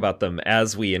talk about them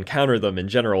as we encounter them in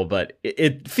general, but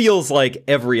it feels like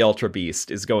every Ultra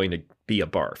Beast is going to be a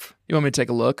barf. You want me to take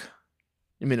a look?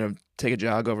 You mean to take a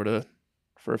jog over to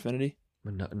For Affinity?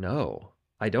 No,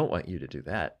 I don't want you to do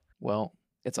that. Well,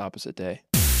 it's opposite day.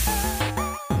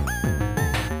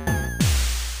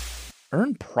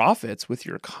 Earn profits with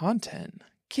your content.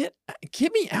 Get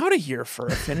me out of here, For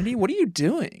Affinity. What are you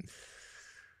doing?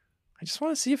 I just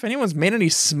want to see if anyone's made any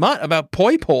smut about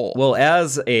Poiple. Well,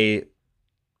 as a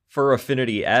Fur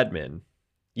Affinity admin,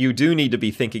 you do need to be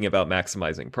thinking about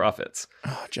maximizing profits.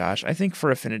 Oh, Josh, I think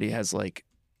For Affinity I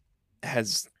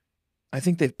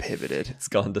think they've pivoted. It's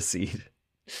gone to seed.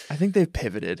 I think they've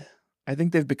pivoted. I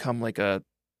think they've become like a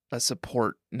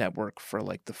support network for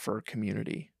like the fur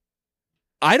community.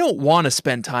 I don't want to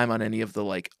spend time on any of the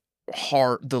like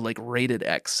rated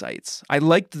X sites. I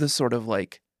liked the sort of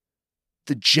like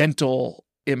the gentle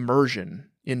immersion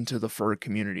into the fur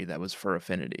community that was For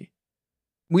Affinity.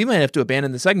 We might have to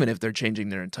abandon the segment if they're changing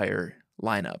their entire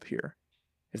lineup here.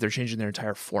 if they're changing their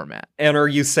entire format. And are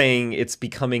you saying it's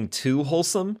becoming too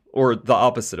wholesome or the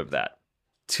opposite of that?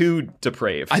 Too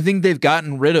depraved? I think they've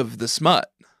gotten rid of the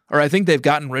smut, or I think they've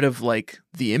gotten rid of like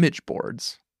the image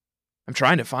boards. I'm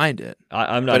trying to find it.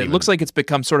 I'm not. But it looks like it's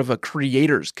become sort of a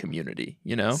creators community,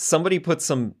 you know? Somebody put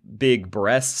some big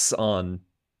breasts on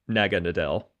Naga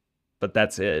Nadell, but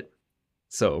that's it.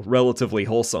 So relatively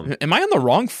wholesome. Am I on the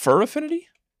wrong fur affinity?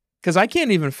 Because I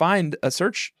can't even find a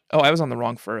search. Oh, I was on the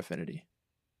wrong fur affinity.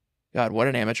 God, what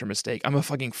an amateur mistake. I'm a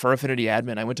fucking fur affinity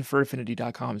admin. I went to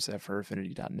furaffinity.com instead of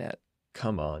furaffinity.net.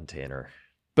 Come on, Tanner.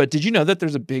 But did you know that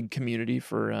there's a big community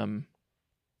for,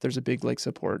 there's a big like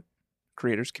support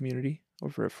creators community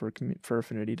over at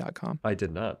furaffinity.com? I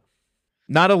did not.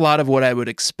 Not a lot of what I would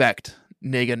expect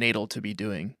Naga Nadal to be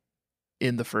doing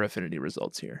in the fur affinity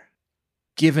results here,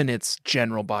 given its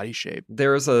general body shape.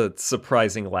 There's a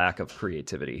surprising lack of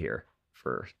creativity here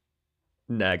for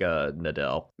Naga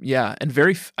Nadell. Yeah, and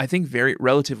I think very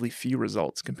relatively few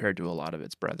results compared to a lot of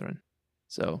its brethren.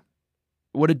 So,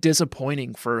 what a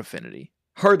disappointing fur affinity.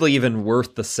 Hardly even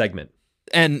worth the segment.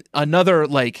 And another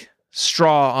like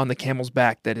straw on the camel's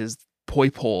back that is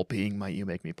Poipole being my You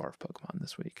Make Me Barf Pokemon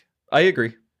this week. I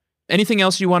agree. Anything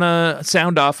else you want to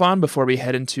sound off on before we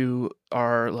head into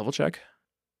our level check?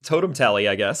 Totem tally,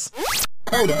 I guess.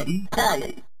 Totem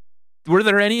tally. Were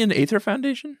there any in Aether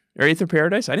Foundation or Aether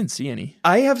Paradise? I didn't see any.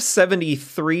 I have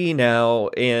 73 now,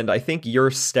 and I think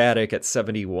you're static at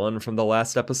 71 from the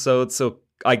last episode. So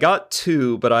I got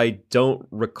 2, but I don't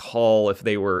recall if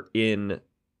they were in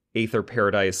Aether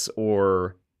Paradise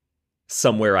or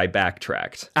somewhere I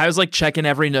backtracked. I was like checking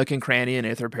every nook and cranny in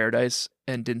Aether Paradise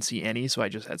and didn't see any, so I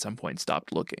just at some point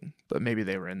stopped looking. But maybe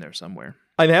they were in there somewhere.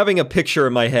 I'm having a picture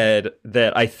in my head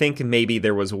that I think maybe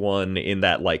there was one in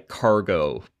that like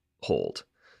cargo hold.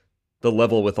 The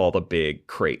level with all the big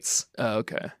crates. Oh,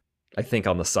 okay. I think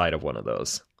on the side of one of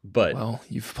those. But Well,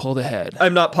 you've pulled ahead.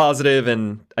 I'm not positive,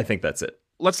 and I think that's it.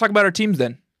 Let's talk about our teams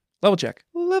then. Level check.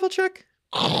 Level check.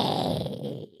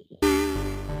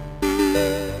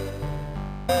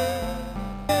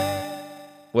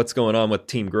 What's going on with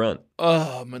Team Grunt?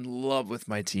 Oh, I'm in love with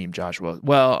my team, Joshua.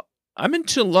 Well, I'm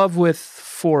into love with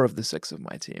 4 of the 6 of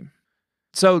my team.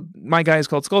 So my guy is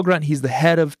called Skull Grunt. He's the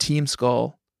head of Team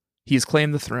Skull. He's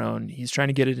claimed the throne. He's trying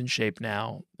to get it in shape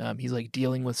now. He's like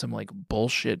dealing with some like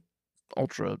bullshit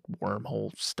ultra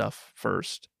wormhole stuff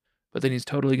first, but then he's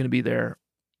totally going to be there.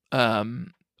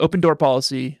 Open door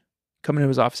policy. Come into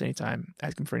his office anytime.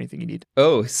 Ask him for anything you need.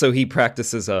 Oh, so he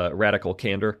practices radical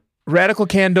candor. Radical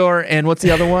candor, and what's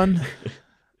the other one?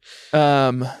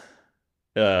 Uh,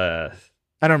 I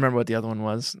don't remember what the other one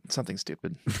was. Something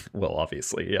stupid. well,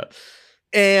 obviously, yeah.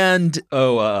 And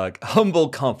humble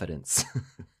confidence.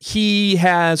 he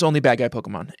has only bad guy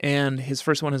Pokemon, and his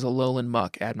first one is a Lowland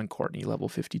Muck, Admin Courtney, level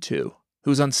 52,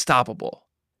 who's unstoppable.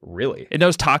 Really? It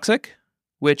knows Toxic,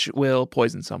 which will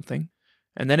poison something,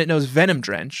 and then it knows Venom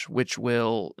Drench, which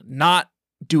will not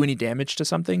do any damage to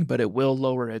something, but it will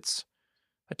lower its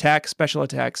attack, special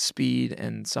attack, speed,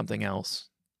 and something else.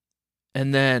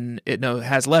 And then it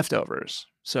has leftovers,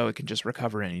 so it can just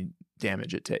recover any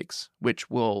damage it takes, which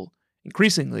will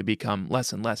increasingly become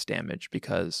less and less damage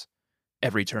because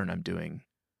every turn I'm doing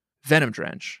Venom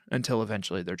Drench until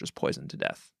eventually they're just poisoned to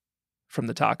death from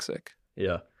the Toxic.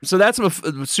 Yeah. So that's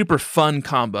a super fun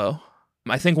combo.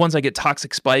 I think once I get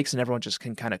Toxic Spikes and everyone just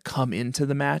can kind of come into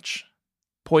the match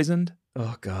poisoned,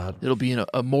 Oh, God. it'll be in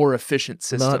a more efficient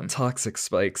system. Not toxic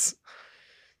spikes.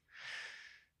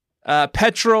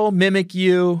 Petrol,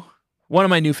 Mimikyu, one of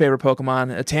my new favorite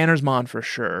Pokemon, a Tanner's Mon for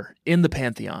sure, in the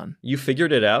Pantheon. You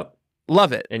figured it out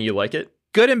Love it. and you like it?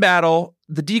 Good in battle.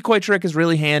 The decoy trick is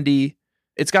really handy.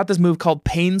 It's got this move called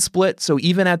Pain Split, so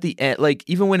even at the end, like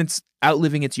even when it's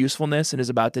outliving its usefulness and is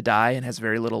about to die and has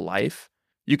very little life,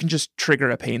 you can just trigger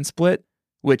a Pain Split,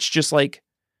 which just like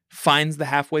finds the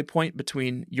halfway point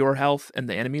between your health and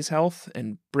the enemy's health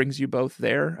and brings you both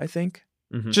there, I think.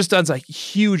 Mhm. Just does a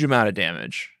huge amount of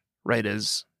damage right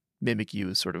as Mimikyu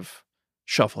is sort of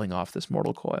shuffling off this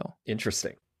mortal coil.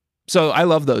 Interesting. So I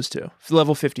love those two.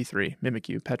 Level 53,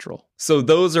 Mimikyu, Petrol. So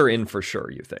those are in for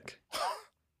sure, you think?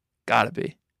 Gotta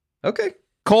be. Okay.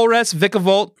 Colress,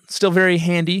 Vikavolt, still very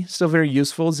handy, still very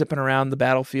useful, zipping around the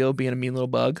battlefield, being a mean little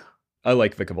bug. I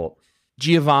like Vikavolt.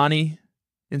 Giovanni,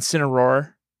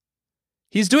 Incineroar.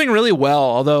 He's doing really well,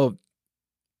 although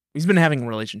he's been having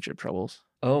relationship troubles.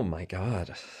 Oh my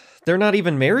God. They're not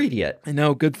even married yet. I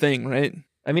know, good thing, right?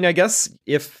 I mean, I guess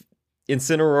if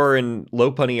Incineroar and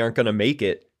Lopunny aren't going to make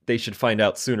it, they should find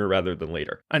out sooner rather than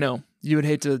later. I know. You would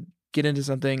hate to get into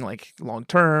something like long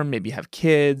term, maybe have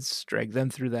kids, drag them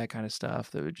through that kind of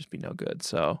stuff. That would just be no good.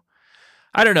 So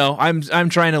I don't know. I'm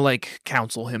trying to like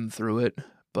counsel him through it,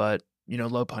 but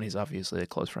Lopunny's obviously a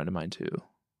close friend of mine too,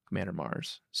 Commander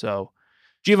Mars. So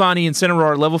Giovanni and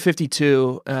Cineroar level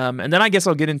 52, and then I guess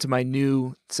I'll get into my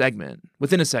new segment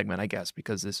within a segment, I guess,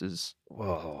 because this is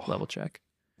level check.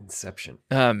 Inception.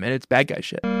 And it's bad guy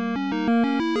shit.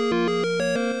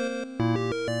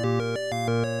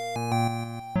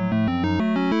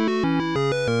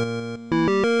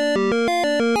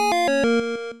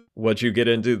 What'd you get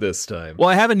into this time? Well,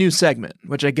 I have a new segment,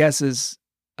 which I guess is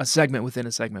a segment within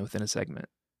a segment within a segment.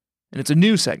 And it's a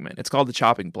new segment. It's called the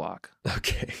chopping block.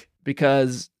 Okay.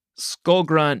 Because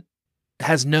Skullgrunt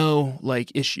has no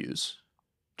issues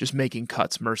just making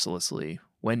cuts mercilessly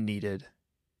when needed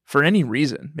for any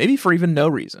reason. Maybe for even no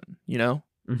reason,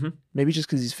 Mm-hmm. Maybe just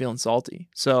because he's feeling salty.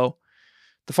 So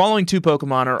the following 2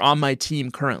 Pokemon are on my team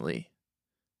currently,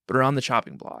 but are on the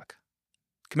chopping block.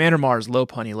 Commander Mars,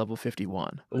 Lopunny, level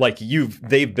 51.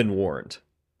 They've been warned.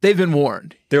 They've been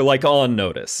warned. They're on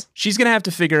notice. She's going to have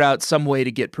to figure out some way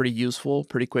to get pretty useful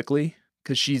pretty quickly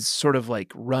because she's sort of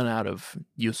run out of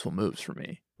useful moves for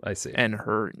me. I see. And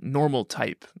her normal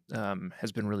type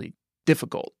has been really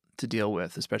difficult to deal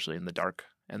with, especially in the dark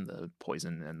and the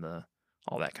poison and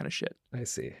all that kind of shit. I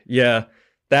see. Yeah,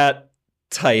 that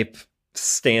type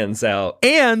stands out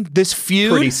And this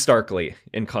feud pretty starkly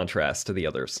in contrast to the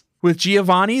others. with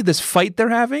Giovanni, this fight they're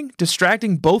having,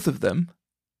 distracting both of them.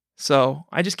 So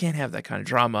I just can't have that kind of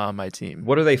drama on my team.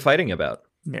 What are they fighting about?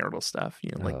 Marital stuff,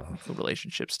 the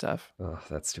relationship stuff. Oh,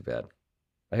 that's too bad.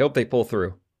 I hope they pull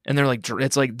through. And they're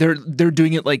it's they're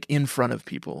doing it in front of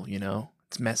people,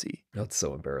 It's messy. That's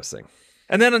so embarrassing.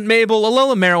 And then Mabel,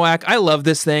 Alola Marowak, I love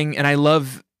this thing, and I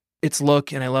love its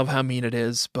look, and I love how mean it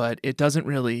is, but it doesn't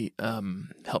really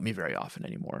help me very often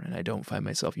anymore, and I don't find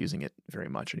myself using it very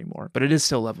much anymore. But it is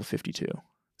still level 52.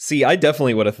 See, I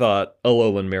definitely would have thought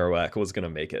Alolan Marowak was going to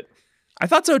make it. I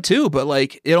thought so too, but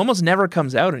it almost never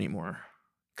comes out anymore.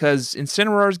 Because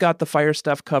Incineroar's got the fire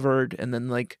stuff covered, and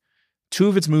then 2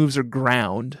 of its moves are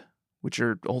ground, which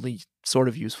are only sort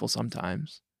of useful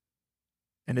sometimes.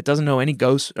 And it doesn't know any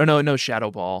ghost, or no, it knows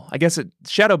Shadow Ball. I guess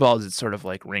Shadow Ball is sort of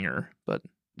like Ringer, but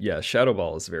Yeah, Shadow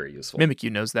Ball is very useful.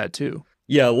 Mimikyu knows that too.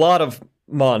 Yeah, a lot of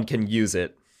Mon can use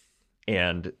it,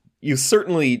 and you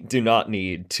certainly do not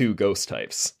need 2 ghost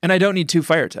types. And I don't need 2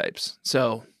 fire types,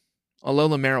 so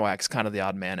Alola Marowak's kind of the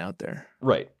odd man out there.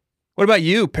 Right. What about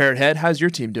you, Parrot Head? How's your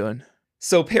team doing?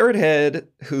 So Parrot Head,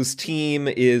 whose team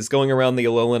is going around the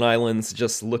Alolan Islands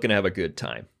just looking to have a good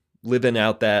time. Living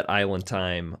out that island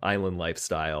time, island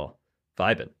lifestyle,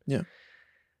 vibing. Yeah.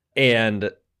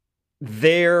 And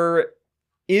there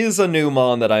is a new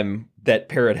Mon that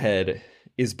Parrot Head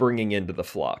is bringing into the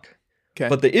flock. Okay.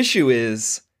 But the issue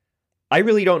is, I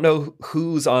really don't know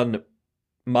who's on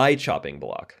my chopping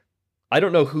block. I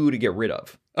don't know who to get rid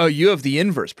of. Oh, you have the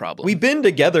inverse problem. We've been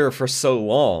together for so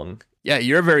long. Yeah,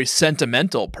 you're a very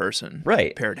sentimental person.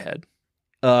 Right. Parrot Head.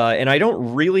 And I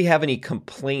don't really have any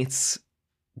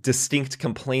distinct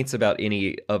complaints about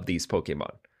any of these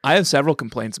Pokemon. I have several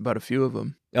complaints about a few of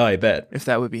them, Oh, I bet. if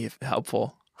that would be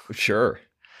helpful. Sure.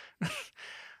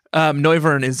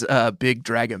 Noivern is a big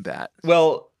dragon bat.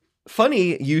 Well,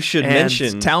 funny you should And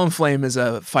mention... Talonflame is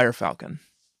a fire falcon.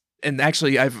 And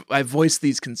actually, I've voiced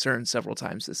these concerns several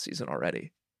times this season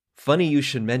already. Funny you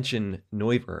should mention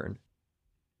Noivern,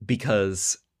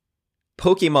 because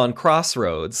Pokemon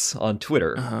Crossroads on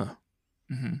Twitter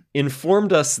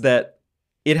informed us that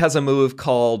it has a move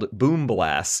called Boom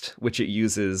Blast, which it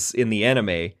uses in the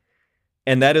anime,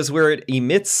 and that is where it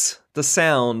emits the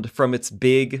sound from its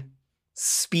big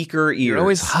speaker ears. You're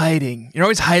always hiding. You're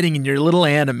always hiding in your little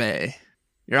anime.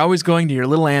 You're always going to your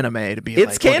little anime to be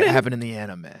It's what canon. happened in the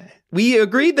anime. We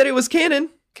agreed that it was canon,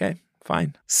 Okay,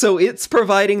 fine. so it's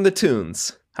providing the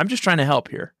tunes. I'm just trying to help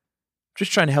here.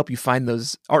 Just trying to help you find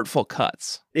those artful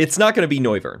cuts. It's not going to be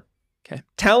Noivern. Okay.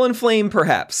 Talonflame,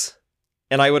 perhaps.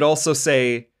 And I would also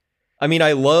say, I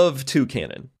love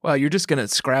Toucannon. Well, you're just going to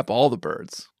scrap all the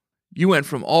birds. You went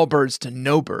from all birds to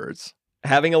no birds.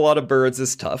 Having a lot of birds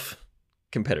is tough,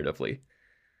 competitively.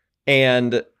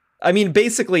 And,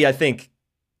 basically, I think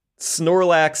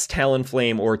Snorlax,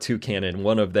 Talonflame, or Toucannon,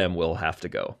 one of them will have to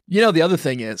go. The other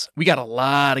thing is, we got a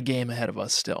lot of game ahead of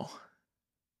us still.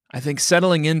 I think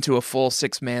settling into a full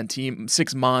 6-man team,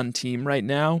 6-mon team right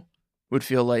now would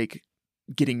feel like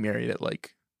getting married at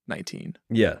 19.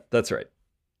 Yeah, that's right.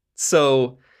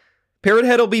 So, Parrot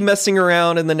Head will be messing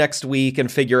around in the next week and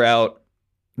figure out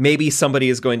maybe somebody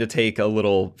is going to take a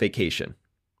little vacation.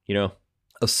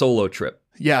 A solo trip.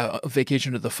 Yeah, a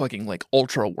vacation to the fucking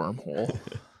ultra wormhole.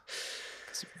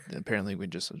 'Cause apparently we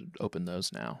just opened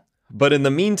those now. But in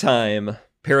the meantime,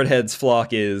 Parrot Head's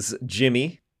flock is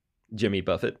Jimmy, Jimmy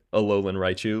Buffett. Alolan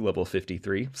Raichu, level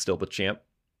 53, still the champ.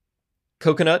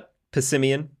 Coconut,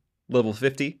 Pissimian, level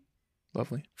 50.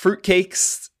 Lovely.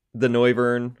 Fruitcakes, the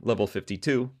Noivern, level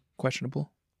 52.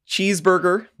 Questionable.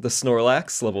 Cheeseburger, the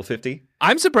Snorlax, level 50.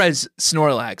 I'm surprised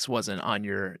Snorlax wasn't on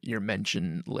your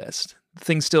mention list. The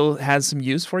thing still has some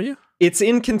use for you? It's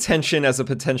in contention as a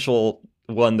potential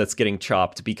one that's getting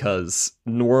chopped because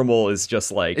normal is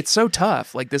just like... It's so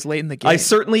tough, like this late in the game. I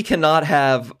certainly cannot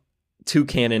have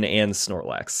Toucannon and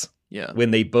Snorlax Yeah.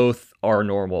 when they both are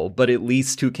normal, but at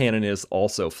least Toucannon is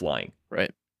also flying.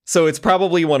 Right. So it's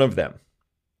probably one of them.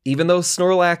 Even though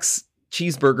Snorlax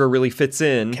Cheeseburger really fits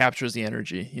in Captures the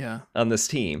energy, yeah. on this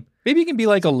team. Maybe you can be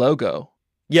like a logo.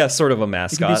 Yeah, sort of a You can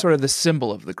mascot. be sort of the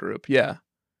symbol of the group, yeah.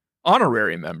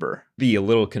 Honorary member. Be a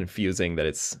little confusing that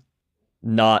it's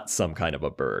not some kind of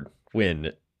a bird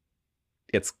when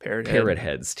it's Parrot Head. Parrot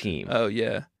Head's team. Oh,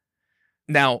 yeah.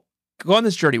 Now, go on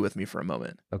this journey with me for a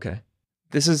moment. Okay.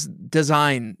 This is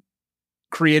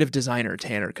creative designer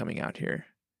Tanner coming out here.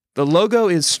 The logo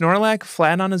is Snorlax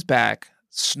flat on his back,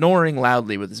 snoring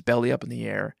loudly with his belly up in the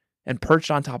air, and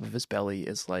perched on top of his belly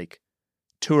is like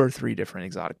 2 or 3 different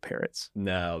exotic parrots.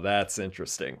 Now that's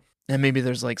interesting. And maybe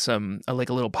there's like a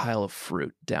little pile of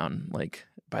fruit down like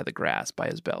by the grass by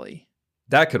his belly.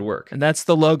 That could work. And that's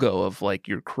the logo of like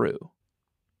your crew.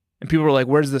 And people were like,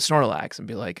 "Where's the Snorlax?" And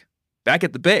be like, "Back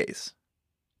at the base,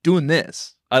 doing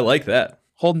this, I like that.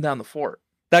 holding down the fort."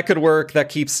 That could work. That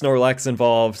keeps Snorlax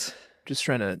involved. Just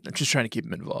trying to keep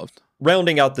him involved.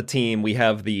 Rounding out the team, we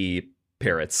have the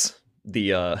parrots,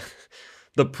 the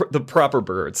proper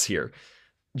birds here.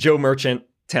 Joe Merchant,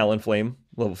 Talonflame,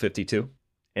 level 52,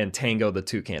 and Tango the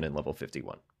Toucannon, level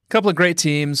 51. Couple of great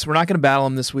teams. We're not going to battle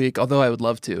them this week, although I would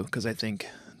love to, because I think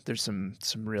there's some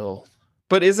real...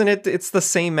 But isn't it? It's the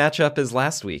same matchup as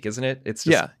last week, isn't it? It's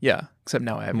just yeah. Except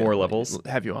now I have more you on- levels?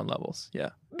 Have you on levels? Yeah.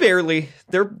 barely.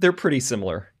 They're pretty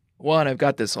similar. Well, and I've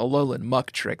got this Alolan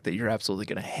Muck trick that you're absolutely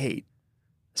going to hate,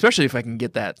 especially if I can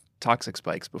get that Toxic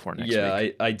Spikes before next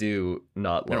week. I do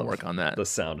not I'm going love to work on that. the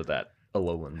sound of that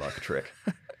Alolan Muck trick.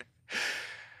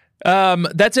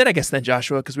 That's it, I guess, then,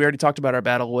 Joshua, because we already talked about our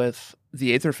battle with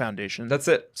the Aether Foundation. That's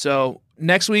it. So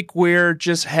next week, we're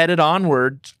just headed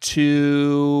onward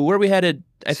to... Where are we headed?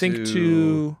 I think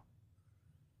to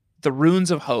the Runes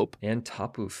of Hope. And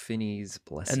Tapu Finney's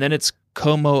Blessing. And then it's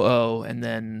Komo-O, and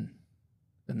then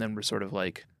we're sort of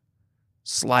like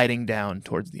sliding down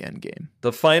towards the end game.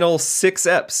 the final 6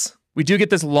 eps. We do get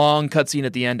this long cutscene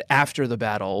at the end after the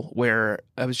battle where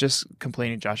I was just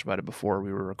complaining to Josh about it before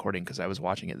we were recording because I was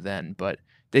watching it then, but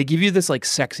they give you this like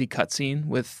sexy cutscene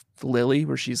with Lily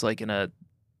where she's like in a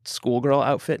schoolgirl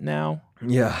outfit now.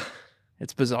 Yeah.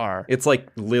 It's bizarre. It's like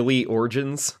Lily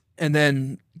Origins. And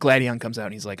then Gladion comes out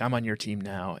and he's like, "I'm on your team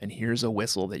now, and here's a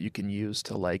whistle that you can use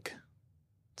to like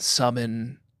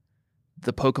summon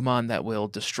the Pokemon that will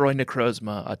destroy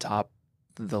Necrozma atop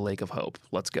the Lake of Hope.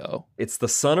 Let's go." It's the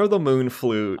Sun or the Moon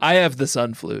Flute. I have the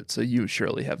Sun Flute, so you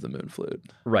surely have the Moon Flute.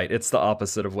 Right. It's the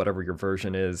opposite of whatever your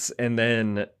version is. And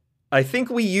then I think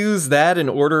we use that in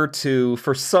order to,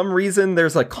 for some reason,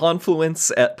 there's a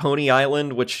confluence at Pony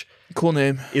Island, which Cool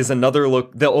name. is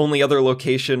the only other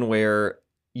location where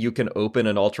you can open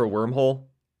an Ultra Wormhole.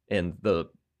 And the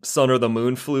Sun or the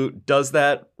Moon Flute does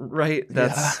that, right?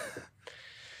 That's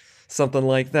something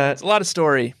like that. It's a lot of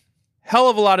story. Hell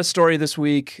of a lot of story this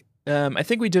week. I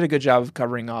think we did a good job of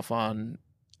covering off on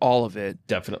all of it.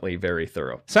 Definitely very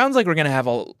thorough. Sounds like we're going to have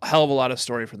a hell of a lot of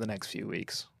story for the next few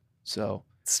weeks. So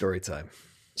Story time.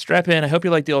 strap in. I hope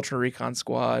you like the Ultra Recon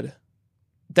Squad.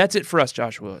 That's it for us,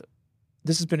 Joshua.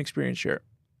 This has been Experience Share.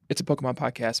 It's a Pokemon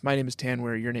podcast. My name is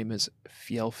Tanware. Your name is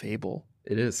Fiel Fable.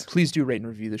 It is. Please do rate and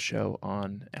review the show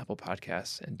on Apple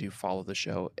Podcasts, and do follow the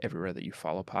show everywhere that you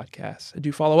follow podcasts. And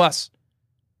do follow us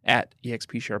at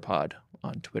EXPSharePod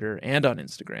on Twitter and on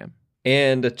Instagram.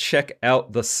 And check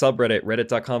out the subreddit,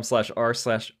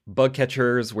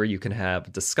 reddit.com/r/bugcatchers, where you can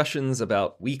have discussions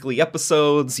about weekly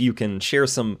episodes. You can share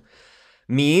some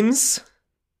memes.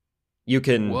 You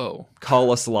can Whoa.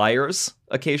 call us liars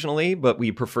occasionally, but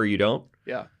we prefer you don't.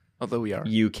 Yeah. Although we are.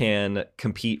 You can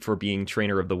compete for being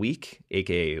Trainer of the Week,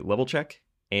 aka Level Check.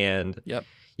 And Yep.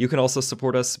 you can also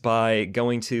support us by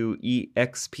going to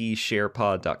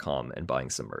expsharepod.com and buying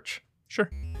some merch.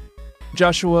 Sure.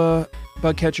 Joshua,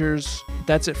 Bugcatchers,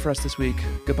 that's it for us this week.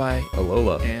 Goodbye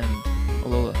Alola. and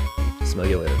Alola. Smell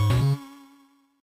you later.